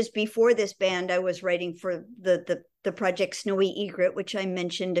 just before this band, I was writing for the the project Snowy Egret, which I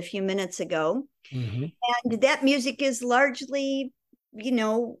mentioned a few minutes ago. Mm-hmm. And that music is largely,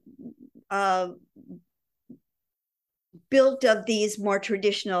 built of these more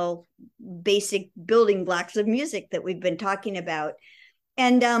traditional basic building blocks of music that we've been talking about.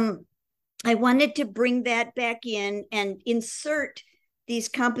 And I wanted to bring that back in and insert these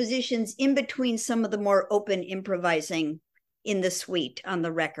compositions in between some of the more open improvising in the suite on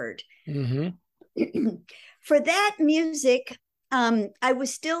the record. Mm-hmm. For that music, I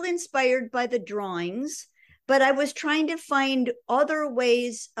was still inspired by the drawings, but I was trying to find other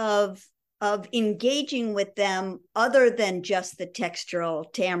ways of engaging with them other than just the textural,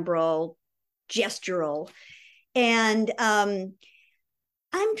 timbral, gestural. And I'm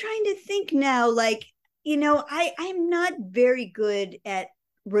trying to think now, like, I'm not very good at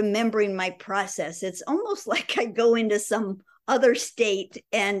remembering my process. It's almost like I go into some other state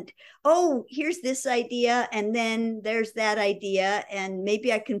and, oh, here's this idea, and then there's that idea, and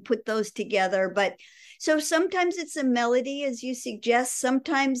maybe I can put those together. But so sometimes it's a melody, as you suggest.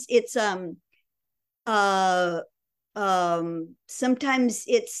 Sometimes it's sometimes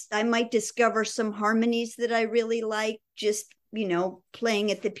it's, I might discover some harmonies that I really like, just playing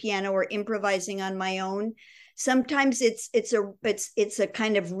at the piano or improvising on my own. Sometimes it's a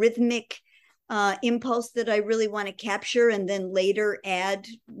kind of rhythmic impulse that I really want to capture and then later add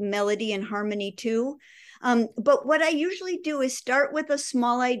melody and harmony to. But what I usually do is start with a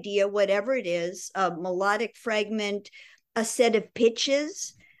small idea, whatever it is, a melodic fragment, a set of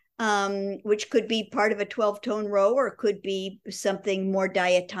pitches, which could be part of a 12-tone row or could be something more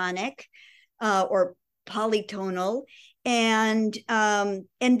diatonic or polytonal. And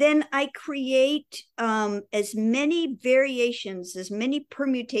then I create as many variations, as many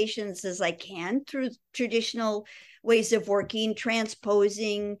permutations as I can through traditional ways of working,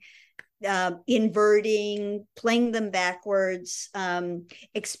 transposing, inverting, playing them backwards,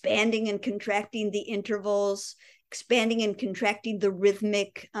 expanding and contracting the intervals, expanding and contracting the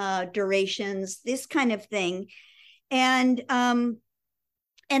rhythmic durations, this kind of thing. And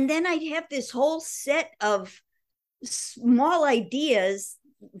then I'd have this whole set of small ideas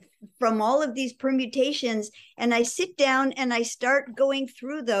from all of these permutations, and I sit down and I start going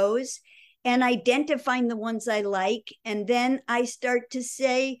through those and identifying the ones I like, and then I start to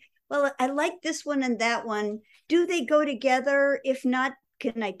say, well, I like this one and that one. Do they go together? If not,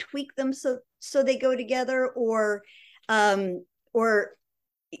 can I tweak them so they go together? Or I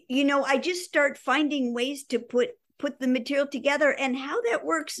just start finding ways to put the material together, and how that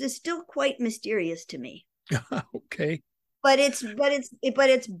works is still quite mysterious to me. Okay. But it's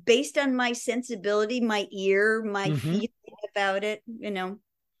based on my sensibility, my ear, my feeling about it,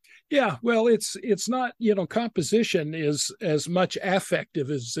 Yeah, well, it's not, composition is as much affective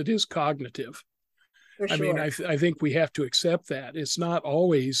as it is cognitive. For sure. I mean, I think we have to accept that. It's not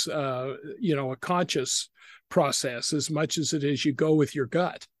always, a conscious process as much as it is you go with your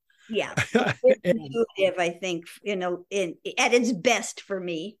gut. Yeah. It's intuitive, I think, at its best for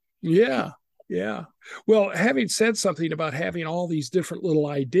me. Yeah. Yeah. Well, having said something about having all these different little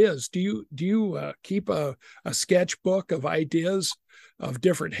ideas, do you keep a sketchbook of ideas of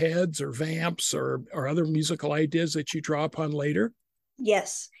different heads or vamps or other musical ideas that you draw upon later?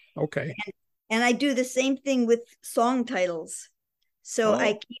 Yes. Okay. And I do the same thing with song titles. So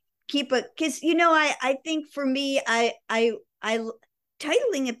I keep because I think for me I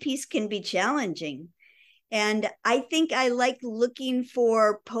titling a piece can be challenging. And I think I like looking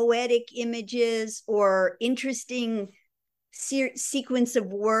for poetic images or interesting sequence of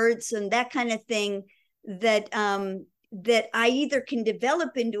words and that kind of thing that I either can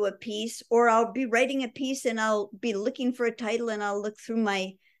develop into a piece, or I'll be writing a piece and I'll be looking for a title and I'll look through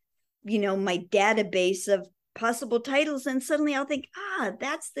my database of possible titles, and suddenly I'll think,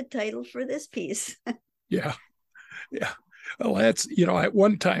 that's the title for this piece. Yeah. Yeah. Well, that's, at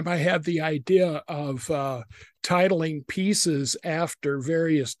one time I had the idea of titling pieces after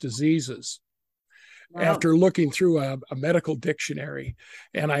various diseases. Wow. After looking through a medical dictionary.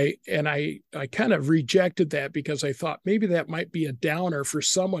 And I kind of rejected that because I thought maybe that might be a downer for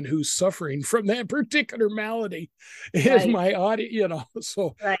someone who's suffering from that particular malady in my audience,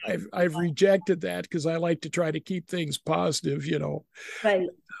 So I've rejected that because I like to try to keep things positive, Right.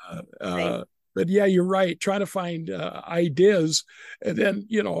 But yeah, you're right. Trying to find ideas. And then,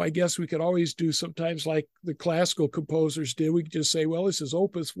 I guess we could always do sometimes like the classical composers did. We could just say, well, this is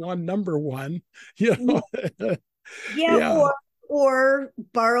opus 1, number 1, Yeah. Or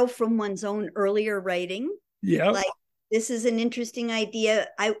borrow from one's own earlier writing. Yeah. Like, this is an interesting idea.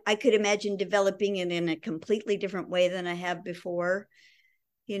 I could imagine developing it in a completely different way than I have before,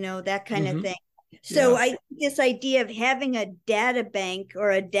 that kind of thing. So I think this idea of having a data bank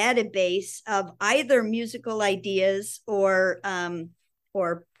or a database of either musical ideas or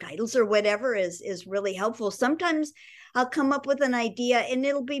titles or whatever is really helpful. Sometimes I'll come up with an idea and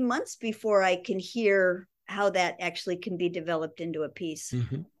it'll be months before I can hear how that actually can be developed into a piece.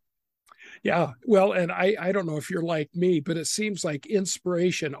 Mm-hmm. Yeah. Well, and I don't know if you're like me, but it seems like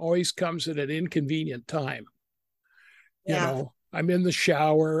inspiration always comes at an inconvenient time. You know, I'm in the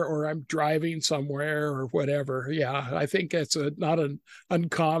shower or I'm driving somewhere or whatever. Yeah, I think it's not an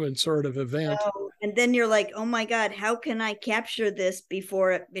uncommon sort of event. And then you're like, oh my God, how can I capture this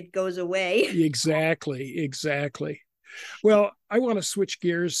before it goes away? Exactly. Well, I want to switch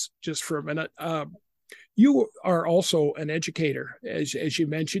gears just for a minute. You are also an educator, as you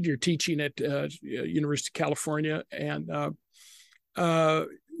mentioned. You're teaching at University of California, and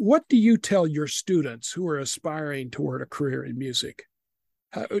what do you tell your students who are aspiring toward a career in music?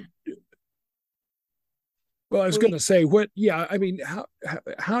 Well, I was going to say,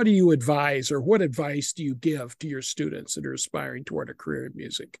 how do you advise, or what advice do you give to your students that are aspiring toward a career in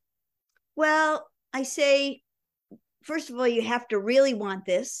music? Well, I say, first of all, you have to really want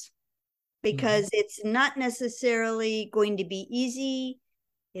this, because it's not necessarily going to be easy.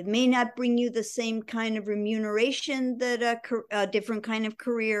 It may not bring you the same kind of remuneration that a different kind of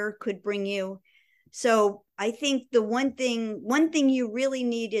career could bring you. So I think the one thing you really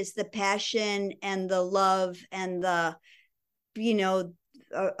need is the passion and the love and the,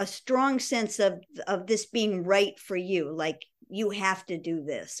 a strong sense of this being right for you. Like, you have to do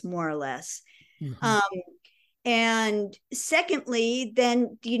this, more or less. And secondly,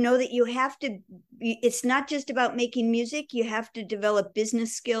 then you know that you have to, it's not just about making music, you have to develop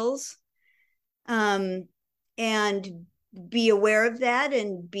business skills, and be aware of that,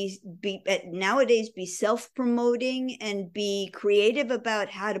 and be nowadays be self-promoting and be creative about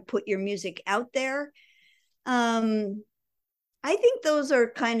how to put your music out there. I think those are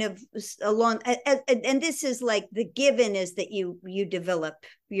kind of along, and this is like the given is that you develop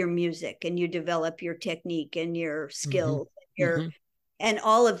your music and you develop your technique and your skills, and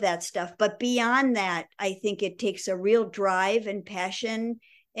all of that stuff. But beyond that, I think it takes a real drive and passion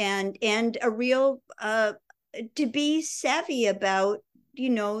and a real to be savvy about,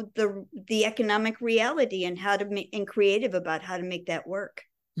 the economic reality and how to make, and creative about how to make that work.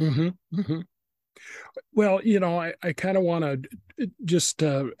 Well, I kind of want to just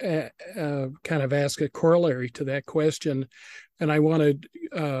kind of ask a corollary to that question. And I want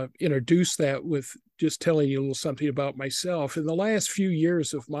to introduce that with just telling you a little something about myself. In the last few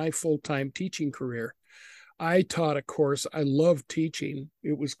years of my full-time teaching career, I taught a course I loved teaching.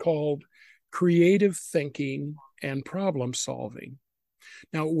 It was called Creative Thinking and Problem Solving.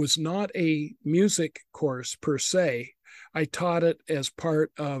 Now, it was not a music course per se. I taught it as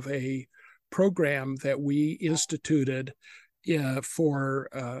part of a program that we instituted for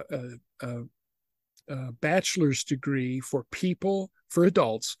a bachelor's degree for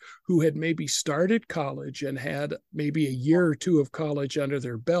adults who had maybe started college and had maybe a year or two of college under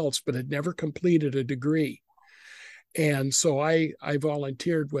their belts, but had never completed a degree. And so I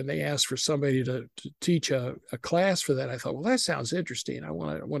volunteered when they asked for somebody to teach a class for that. I thought, well, that sounds interesting. I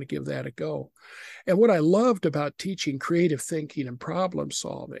want to give that a go. And what I loved about teaching creative thinking and problem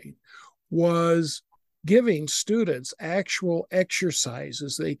solving was giving students actual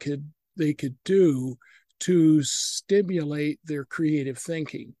exercises they could do to stimulate their creative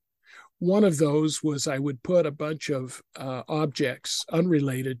thinking. One of those was I would put a bunch of objects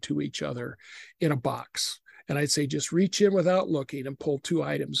unrelated to each other in a box. And I'd say, just reach in without looking and pull two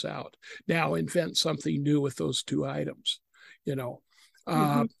items out. Now invent something new with those two items,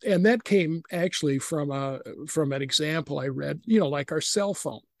 And that came actually from an example I read, like our cell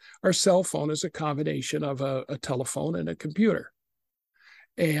phone. Our cell phone is a combination of a telephone and a computer.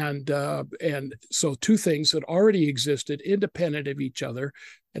 And so two things that already existed independent of each other.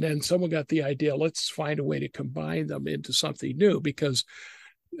 And then someone got the idea, let's find a way to combine them into something new, because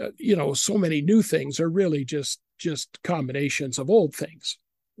so many new things are really just combinations of old things.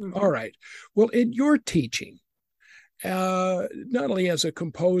 All right. Well, in your teaching, not only as a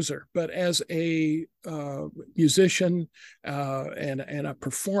composer, but as a musician and a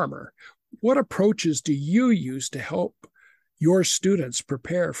performer, what approaches do you use to help your students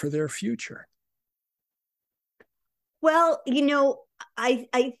prepare for their future? Well,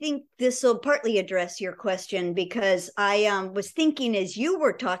 I think this will partly address your question, because I was thinking as you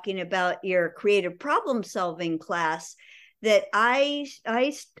were talking about your creative problem solving class that I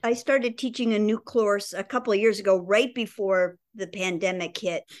started teaching a new course a couple of years ago, right before the pandemic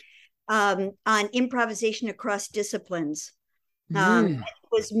hit, on improvisation across disciplines. Mm. It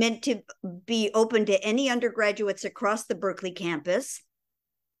was meant to be open to any undergraduates across the Berkeley campus.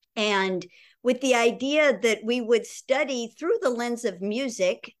 And with the idea that we would study through the lens of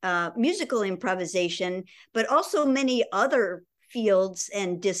music, musical improvisation, but also many other fields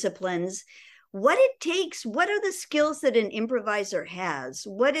and disciplines, what it takes, what are the skills that an improviser has?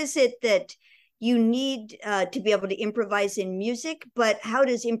 What is it that you need to be able to improvise in music, but how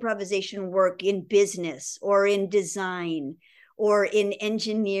does improvisation work in business or in design or in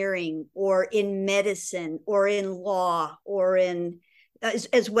engineering or in medicine or in law or in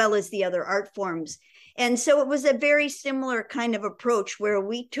as well as the other art forms? And so it was a very similar kind of approach where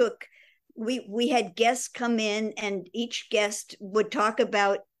we had guests come in, and each guest would talk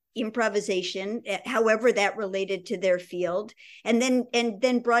about improvisation, however that related to their field, and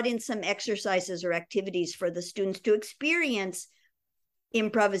then brought in some exercises or activities for the students to experience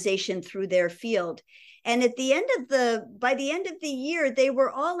improvisation through their field. And by the end of the year, they were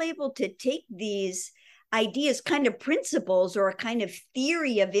all able to take these ideas, kind of principles or a kind of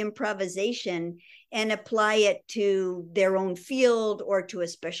theory of improvisation, and apply it to their own field or to a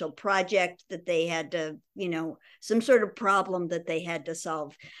special project that they had to, some sort of problem that they had to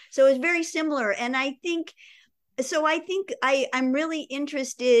solve. So it's very similar. And I think I'm really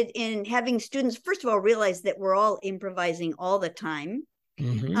interested in having students, first of all, realize that we're all improvising all the time.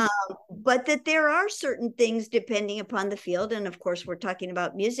 Mm-hmm. But that there are certain things depending upon the field. And of course, we're talking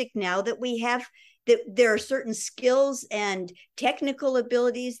about music now, that there are certain skills and technical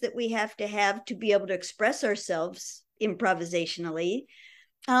abilities that we have to be able to express ourselves improvisationally.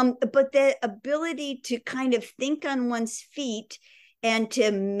 But the ability to kind of think on one's feet and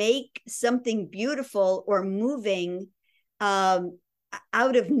to make something beautiful or moving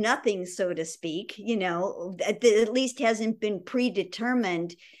out of nothing, so to speak, that at least hasn't been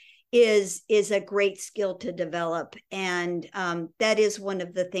predetermined, is a great skill to develop. And that is one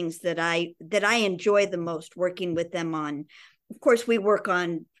of the things that I enjoy the most working with them on. Of course, we work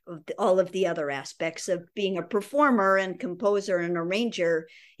on all of the other aspects of being a performer and composer and arranger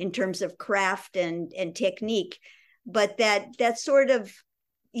in terms of craft and technique. But that sort of,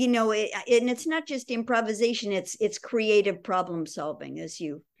 and it's not just improvisation, it's creative problem solving, as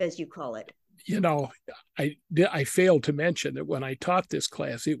you call it. I failed to mention that when I taught this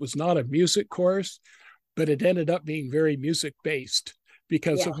class, it was not a music course, but it ended up being very music based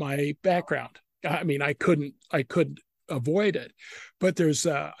because of my background. I mean, I couldn't avoid it. But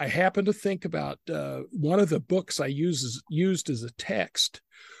I happen to think about one of the books I used as a text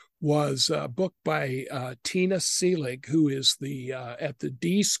was a book by Tina Seelig, who is at the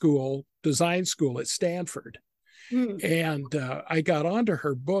design school at Stanford. And I got onto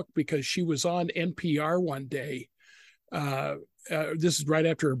her book because she was on NPR one day. This is right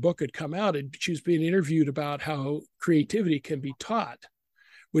after her book had come out, and she was being interviewed about how creativity can be taught,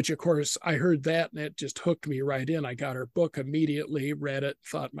 which, of course, I heard that, and it just hooked me right in. I got her book immediately, read it,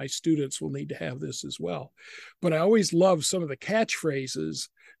 thought my students will need to have this as well. But I always love some of the catchphrases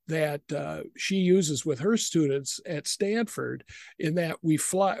that she uses with her students at Stanford, in that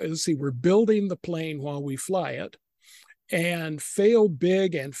we're building the plane while we fly it, and fail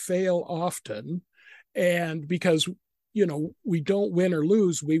big and fail often. And because, we don't win or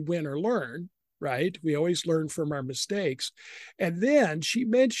lose, we win or learn, right? We always learn from our mistakes. And then she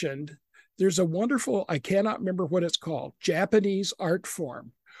mentioned there's a wonderful, I cannot remember what it's called, Japanese art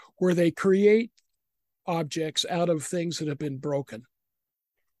form, where they create objects out of things that have been broken.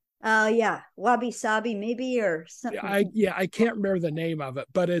 Wabi Sabi maybe, or something. I can't remember the name of it,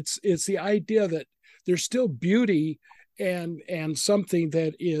 but it's the idea that there's still beauty and something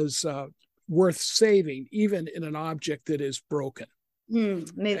that is worth saving, even in an object that is broken.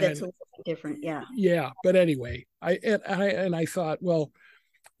 Maybe that's a little bit different. Yeah. But anyway, I thought, well,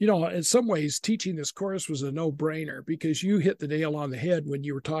 in some ways, teaching this course was a no-brainer, because you hit the nail on the head when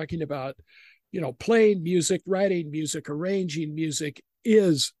you were talking about, playing music, writing music, arranging music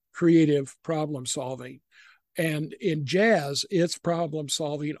is creative problem solving. And in jazz, it's problem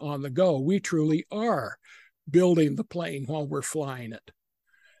solving on the go. We truly are building the plane while we're flying it.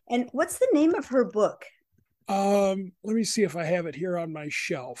 And what's the name of her book? Let me see if I have it here on my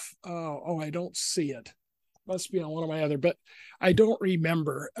shelf. I don't see it. Must be on one of my other, but I don't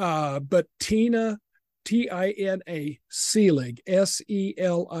remember. But Tina, Tina Seelig,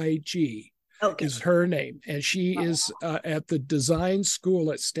 Selig, is her name. And she is at the design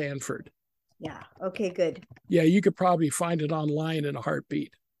school at Stanford. Yeah. Okay, good. Yeah, you could probably find it online in a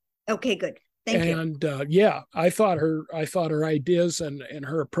heartbeat. Okay, good. Thank you. And I thought her ideas and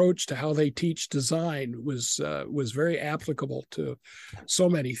her approach to how they teach design was very applicable to so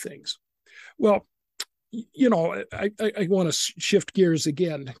many things. Well, I want to shift gears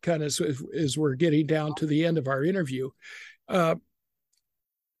again, kind of as we're getting down to the end of our interview.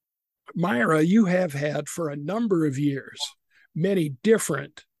 Myra, you have had for a number of years many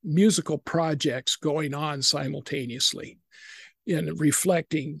different musical projects going on simultaneously in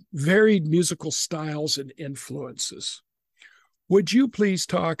reflecting varied musical styles and influences. Would you please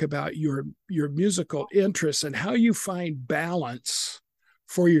talk about your musical interests and how you find balance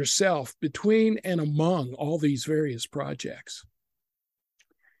for yourself between and among all these various projects?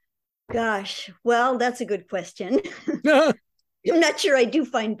 Gosh, well, that's a good question. I'm not sure I do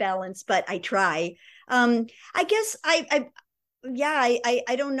find balance, but I try. I guess I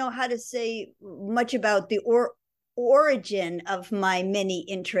don't know how to say much about the origin of my many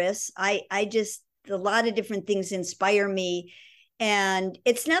interests. I just, a lot of different things inspire me. And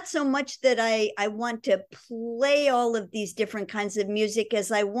it's not so much that I want to play all of these different kinds of music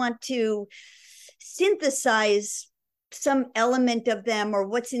as I want to synthesize some element of them or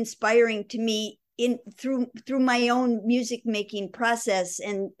what's inspiring to me in through my own music making process,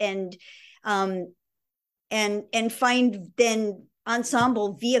 and find then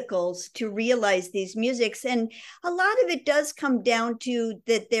ensemble vehicles to realize these musics. And a lot of it does come down to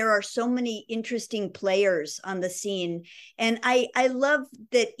that there are so many interesting players on the scene, and I love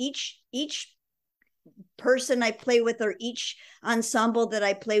that each person I play with or each ensemble that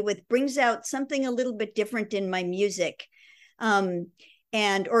I play with brings out something a little bit different in my music,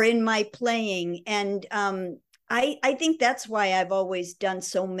 and or in my playing. And I think that's why I've always done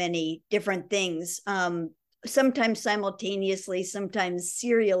so many different things, sometimes simultaneously, sometimes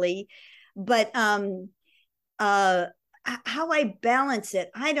serially. But how I balance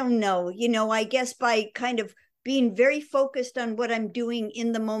it, I don't know. I guess by kind of being very focused on what I'm doing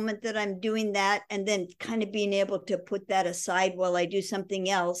in the moment that I'm doing that, and then kind of being able to put that aside while I do something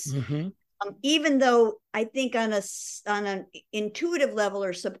else. Mm-hmm. Even though I think on an intuitive level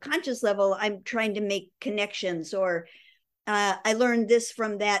or subconscious level, I'm trying to make connections, or I learned this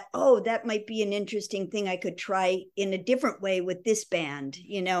from that. Oh, that might be an interesting thing I could try in a different way with this band,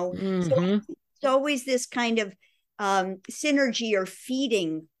 Mm-hmm. So it's always this kind of synergy or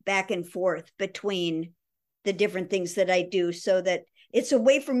feeding back and forth between the different things that I do, so that it's a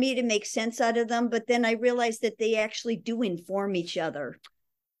way for me to make sense out of them. But then I realize that they actually do inform each other.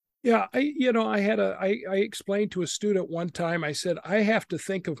 Yeah, I explained to a student one time, I said, I have to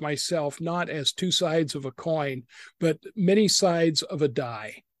think of myself not as two sides of a coin, but many sides of a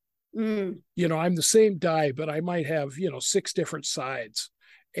die. Mm. I'm the same die, but I might have, 6 different sides.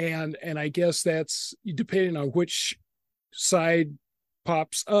 And I guess that's depending on which side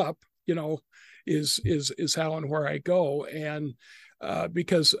pops up, is how and where I go. And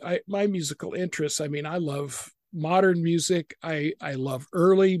because my musical interests, I mean, I love modern music. I love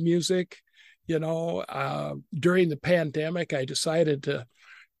early music. During the pandemic, I decided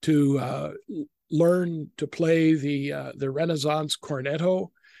to learn to play the Renaissance cornetto,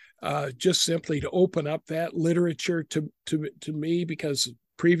 just simply to open up that literature to me, because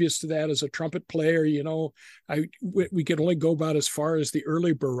previous to that, as a trumpet player, we could only go about as far as the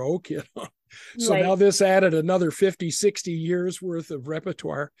early Baroque, So Right. now this added another 50, 60 years worth of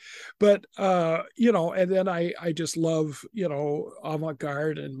repertoire. But, and then I just love,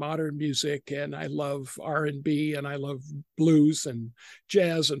 avant-garde and modern music, and I love R&B, and I love blues and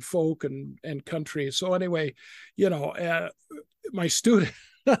jazz and folk and country. So anyway, my student,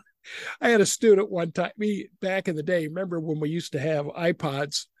 I had a student one time, back in the day, remember when we used to have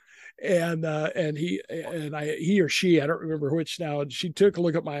iPods, and he or she, I don't remember which now, and she took a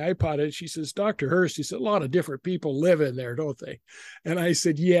look at my iPod and she says, Dr. Hurst, she said, a lot of different people live in there, don't they? And I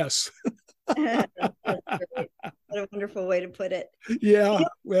said, yes. What a wonderful way to put it. Yeah,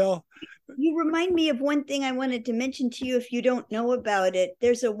 well. You remind me of one thing I wanted to mention to you if you don't know about it.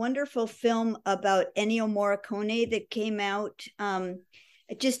 There's a wonderful film about Ennio Morricone that came out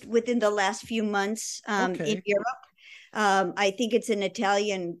just within the last few months in Europe. I think it's an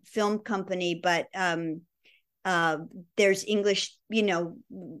Italian film company, but there's English.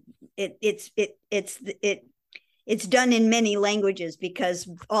 It's done in many languages, because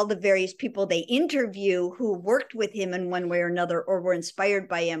all the various people they interview who worked with him in one way or another or were inspired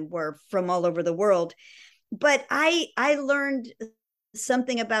by him were from all over the world. But I learned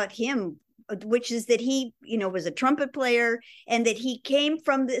something about him, which is that he, was a trumpet player, and that he came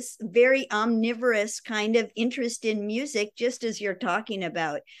from this very omnivorous kind of interest in music, just as you're talking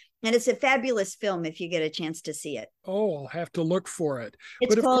about. And it's a fabulous film if you get a chance to see it. Oh, I'll have to look for it.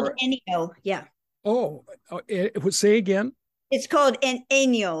 It's called Ennio. Yeah. Oh, it would say again? It's called an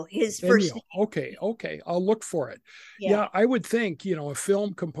Ennio, his first Ennio. name. Okay. I'll look for it. Yeah. Yeah, I would think, a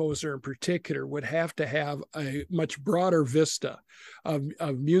film composer in particular would have to have a much broader vista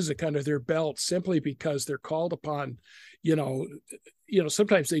of music under their belt simply because they're called upon, you know,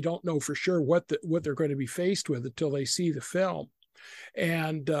 sometimes they don't know for sure what they're going to be faced with until they see the film.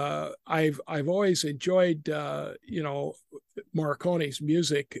 And I've always enjoyed Morricone's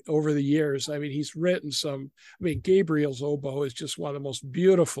music over the years. I mean, he's written some. I mean, Gabriel's oboe is just one of the most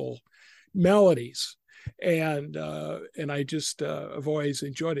beautiful melodies, and I just have always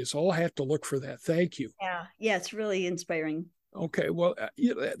enjoyed it. So I'll have to look for that. Thank you. Yeah, it's really inspiring. Okay, well,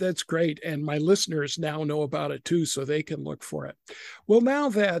 that's great, and my listeners now know about it too, so they can look for it. Well, now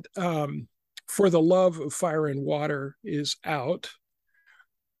that For the Love of Fire and Water is out,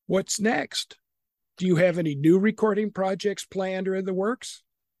 what's next? Do you have any new recording projects planned or in the works?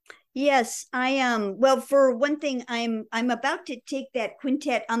 Yes, I am. Well, for one thing, I'm about to take that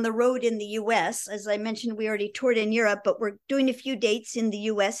quintet on the road in the US. As I mentioned, we already toured in Europe, but we're doing a few dates in the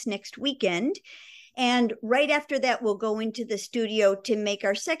US next weekend. And right after that, we'll go into the studio to make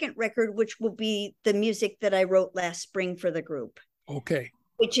our second record, which will be the music that I wrote last spring for the group. Okay.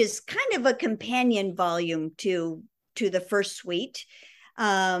 Which is kind of a companion volume to the first suite,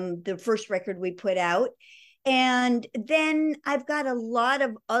 the first record we put out. And then I've got a lot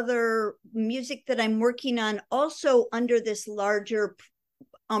of other music that I'm working on also under this larger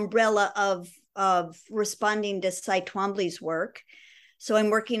umbrella of responding to Cy Twombly's work. So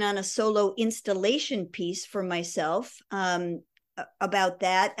I'm working on a solo installation piece for myself about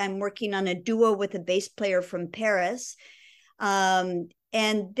that. I'm working on a duo with a bass player from Paris.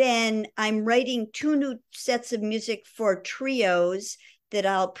 And then I'm writing 2 new sets of music for trios that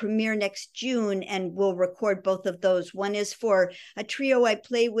I'll premiere next June, and we'll record both of those. One is for a trio I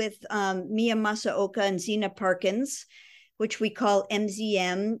play with Mia Masaoka and Zena Parkins, which we call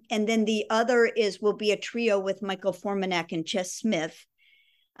MZM. And then the other will be a trio with Michael Formanak and Chess Smith.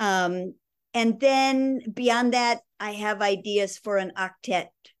 And then beyond that, I have ideas for an octet.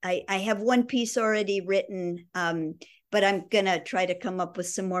 I have one piece already written, but I'm going to try to come up with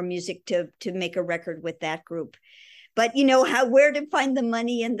some more music to make a record with that group. But where to find the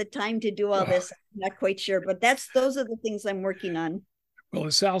money and the time to do all this, I'm not quite sure. But those are the things I'm working on. Well,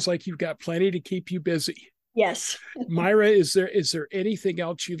 it sounds like you've got plenty to keep you busy. Yes. Myra, is there anything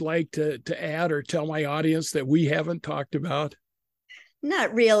else you'd like to add or tell my audience that we haven't talked about?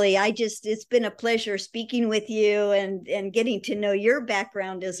 Not really. It's been a pleasure speaking with you and getting to know your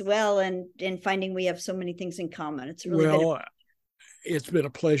background as well, and finding we have so many things in common. It's really it's been a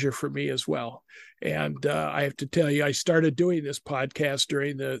pleasure for me as well. And I have to tell you, I started doing this podcast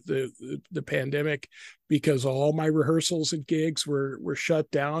during the pandemic because all my rehearsals and gigs were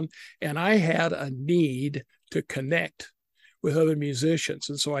shut down, and I had a need to connect with other musicians.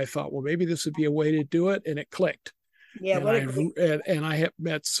 And so I thought, well, maybe this would be a way to do it, and it clicked. Yeah, and I have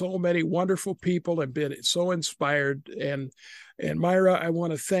met so many wonderful people and been so inspired. And Myra, I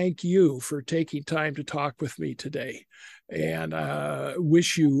want to thank you for taking time to talk with me today, and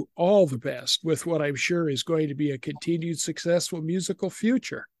wish you all the best with what I'm sure is going to be a continued successful musical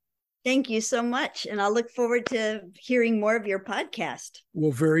future. Thank you so much, and I'll look forward to hearing more of your podcast.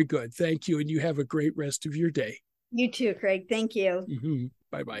 Well, very good. Thank you, and you have a great rest of your day. You too, Craig. Thank you. Mm-hmm.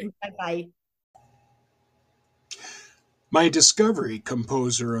 Bye-bye. Bye-bye. My discovery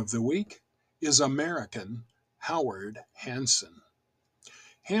composer of the week is American Howard Hanson.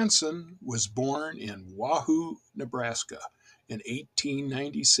 Hanson was born in Wahoo, Nebraska in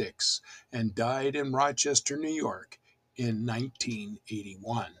 1896 and died in Rochester, New York in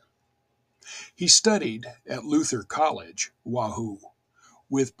 1981. He studied at Luther College, Wahoo,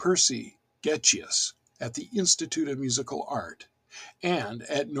 with Percy Getchius at the Institute of Musical Art, and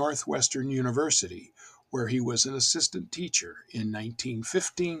at Northwestern University, where he was an assistant teacher in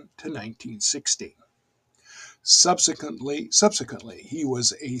 1915 to 1916. Subsequently, he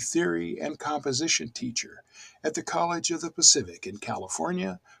was a theory and composition teacher at the College of the Pacific in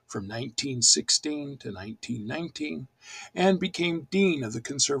California from 1916 to 1919, and became Dean of the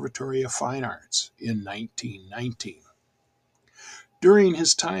Conservatory of Fine Arts in 1919. During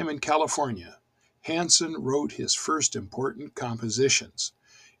his time in California, Hanson wrote his first important compositions,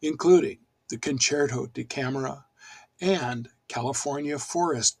 including the Concerto da Camera and California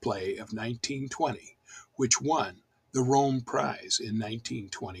Forest Play of 1920, which won the Rome Prize in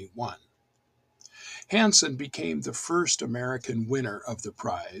 1921. Hanson became the first American winner of the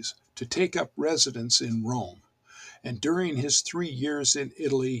prize to take up residence in Rome, and during his 3 years in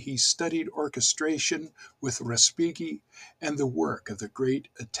Italy he studied orchestration with Respighi and the work of the great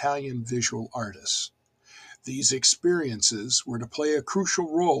Italian visual artists. These experiences were to play a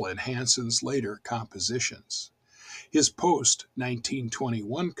crucial role in Hansen's later compositions. His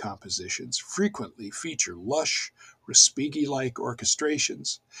post-1921 compositions frequently feature lush, Respighi-like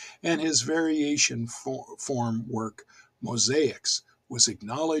orchestrations, and his variation form work, Mosaics, was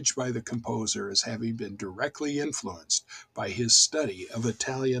acknowledged by the composer as having been directly influenced by his study of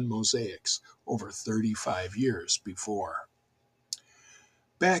Italian mosaics over 35 years before.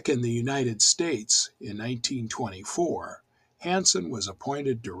 Back in the United States in 1924, Hansen was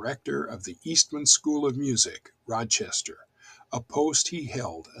appointed director of the Eastman School of Music, Rochester, a post he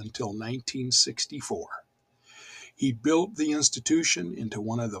held until 1964. He built the institution into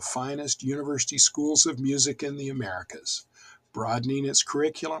one of the finest university schools of music in the Americas, broadening its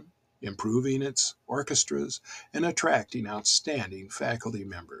curriculum, improving its orchestras, and attracting outstanding faculty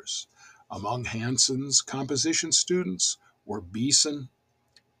members. Among Hansen's composition students were Beeson,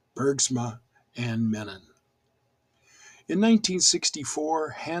 Bergsma, and Menon. In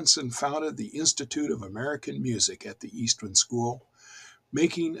 1964, Hansen founded the Institute of American Music at the Eastman School,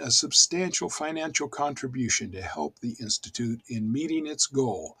 making a substantial financial contribution to help the Institute in meeting its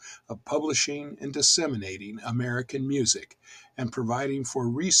goal of publishing and disseminating American music and providing for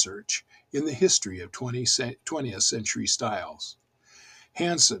research in the history of 20th century styles.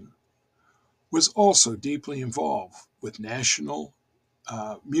 Hansen was also deeply involved with national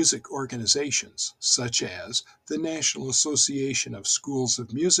music organizations such as the National Association of Schools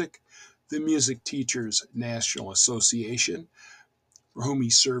of Music, the Music Teachers National Association, for whom he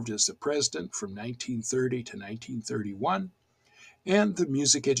served as the president from 1930 to 1931, and the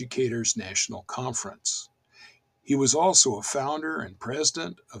Music Educators National Conference. He was also a founder and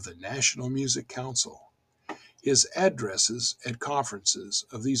president of the National Music Council. His addresses at conferences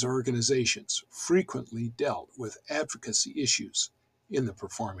of these organizations frequently dealt with advocacy issues in the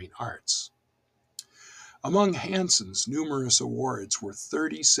performing arts. Among Hansen's numerous awards were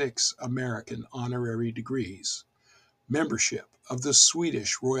 36 American honorary degrees, membership of the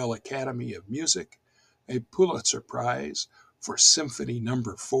Swedish Royal Academy of Music, a Pulitzer Prize for Symphony No.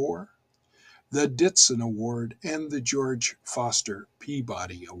 4, the Ditson Award, and the George Foster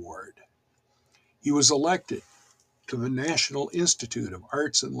Peabody Award. He was elected to the National Institute of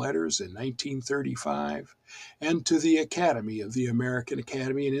Arts and Letters in 1935 and to the Academy of the American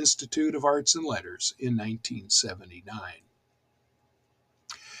Academy and Institute of Arts and Letters in 1979.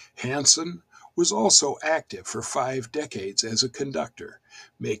 Hansen was also active for 5 decades as a conductor,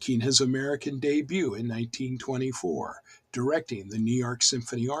 making his American debut in 1924, directing the New York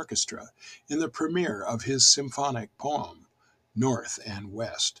Symphony Orchestra in the premiere of his symphonic poem, North and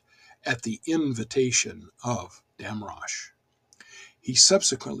West, at the invitation of Damrosch. He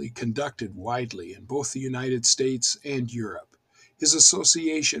subsequently conducted widely in both the United States and Europe, his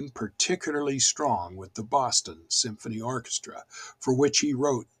association particularly strong with the Boston Symphony Orchestra, for which he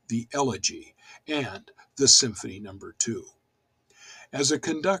wrote the Elegy and the Symphony No. 2. As a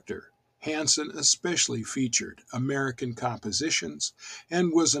conductor, Hansen especially featured American compositions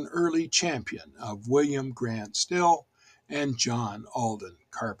and was an early champion of William Grant Still and John Alden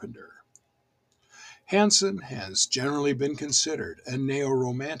Carpenter. Hansen has generally been considered a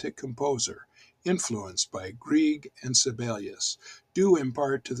neo-romantic composer influenced by Grieg and Sibelius, due in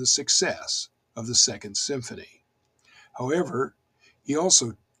part to the success of the Second Symphony. However, he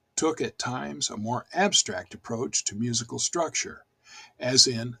also took at times a more abstract approach to musical structure, as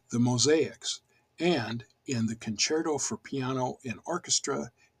in the Mosaics and in the Concerto for Piano and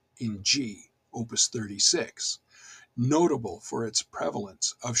Orchestra in G, Opus 36, notable for its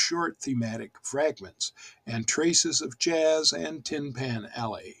prevalence of short thematic fragments and traces of jazz and Tin Pan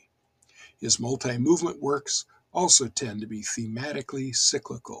Alley. His multi-movement works also tend to be thematically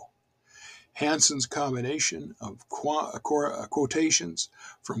cyclical. Hansen's combination of quotations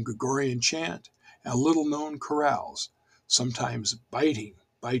from Gregorian chant and little-known chorales, sometimes biting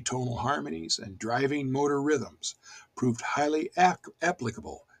bitonal harmonies and driving motor rhythms, proved highly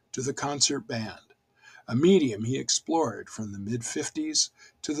applicable to the concert band, a medium he explored from the mid-50s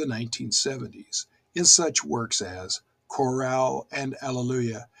to the 1970s in such works as Chorale and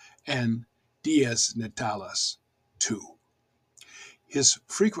Alleluia and Dies Natalis II. His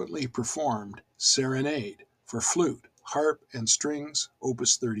frequently performed Serenade for flute, harp, and strings,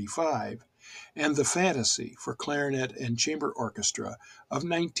 Opus 35, and the Fantasy for clarinet and chamber orchestra of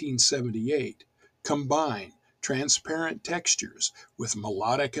 1978 combine transparent textures with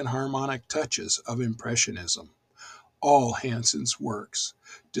melodic and harmonic touches of Impressionism. All Hansen's works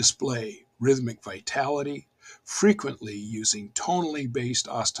display rhythmic vitality, frequently using tonally based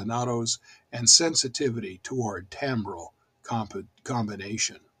ostinatos and sensitivity toward timbral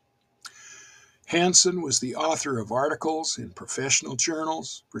combination. Hansen was the author of articles in professional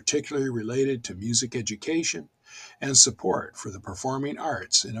journals, particularly related to music education and support for the performing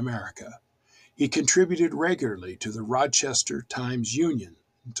arts in America. He contributed regularly to the Rochester Times-Union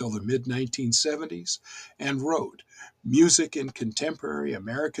until the mid-1970s and wrote Music in Contemporary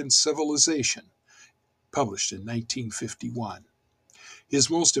American Civilization, published in 1951. His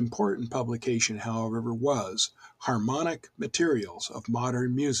most important publication, however, was Harmonic Materials of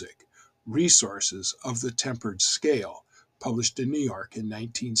Modern Music, Resources of the Tempered Scale, published in New York in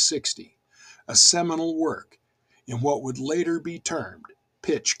 1960, a seminal work in what would later be termed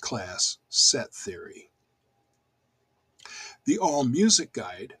pitch class set theory. The All Music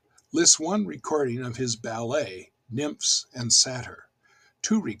Guide lists one recording of his ballet, Nymphs and Satyr,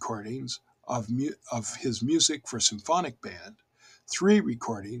 2 recordings of his music for symphonic band, 3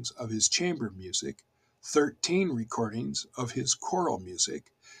 recordings of his chamber music, 13 recordings of his choral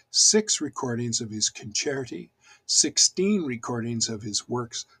music, 6 recordings of his concerti, 16 recordings of his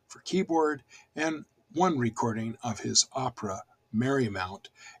works for keyboard, and 1 recording of his opera Marymount,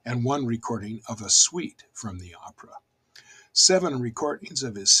 and 1 recording of a suite from the opera, 7 recordings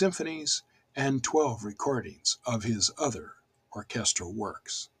of his symphonies, and 12 recordings of his other orchestral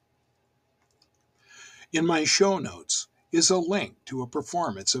works. In my show notes is a link to a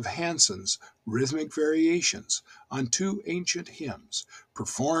performance of Hansen's rhythmic variations on 2 ancient hymns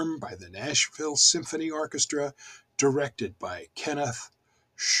performed by the Nashville Symphony Orchestra, directed by Kenneth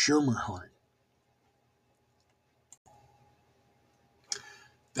Schermerhorn.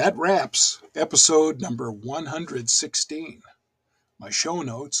 That wraps episode number 116. My show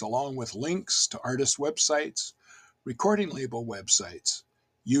notes, along with links to artist websites, recording label websites,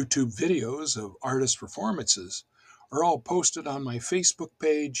 YouTube videos of artist performances, are all posted on my Facebook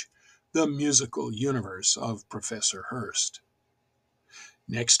page, The Musical Universe of Professor Hurst.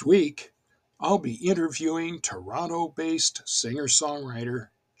 Next week, I'll be interviewing Toronto-based singer-songwriter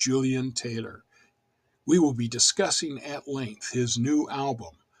Julian Taylor. We will be discussing at length his new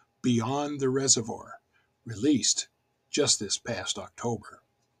album, Beyond the Reservoir, released just this past October.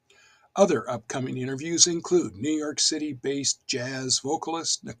 Other upcoming interviews include New York City-based jazz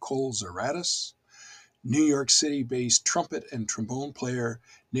vocalist Nicole Zaratis, New York City-based trumpet and trombone player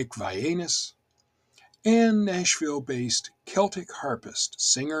Nick Vianis, and Nashville-based Celtic harpist,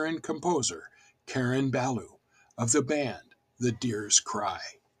 singer, and composer Karen Ballou of the band The Deer's Cry.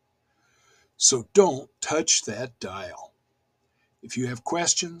 So don't touch that dial. If you have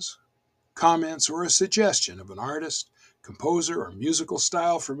questions, comments, or a suggestion of an artist, composer, or musical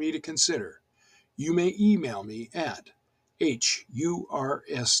style for me to consider, you may email me at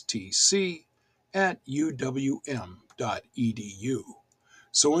hurstc@uwm.edu.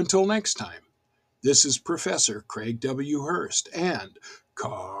 So until next time, this is Professor Craig W. Hurst and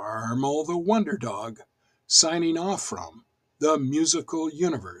Carmel the Wonder Dog signing off from the musical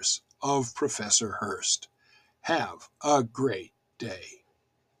universe of Professor Hurst. Have a great day.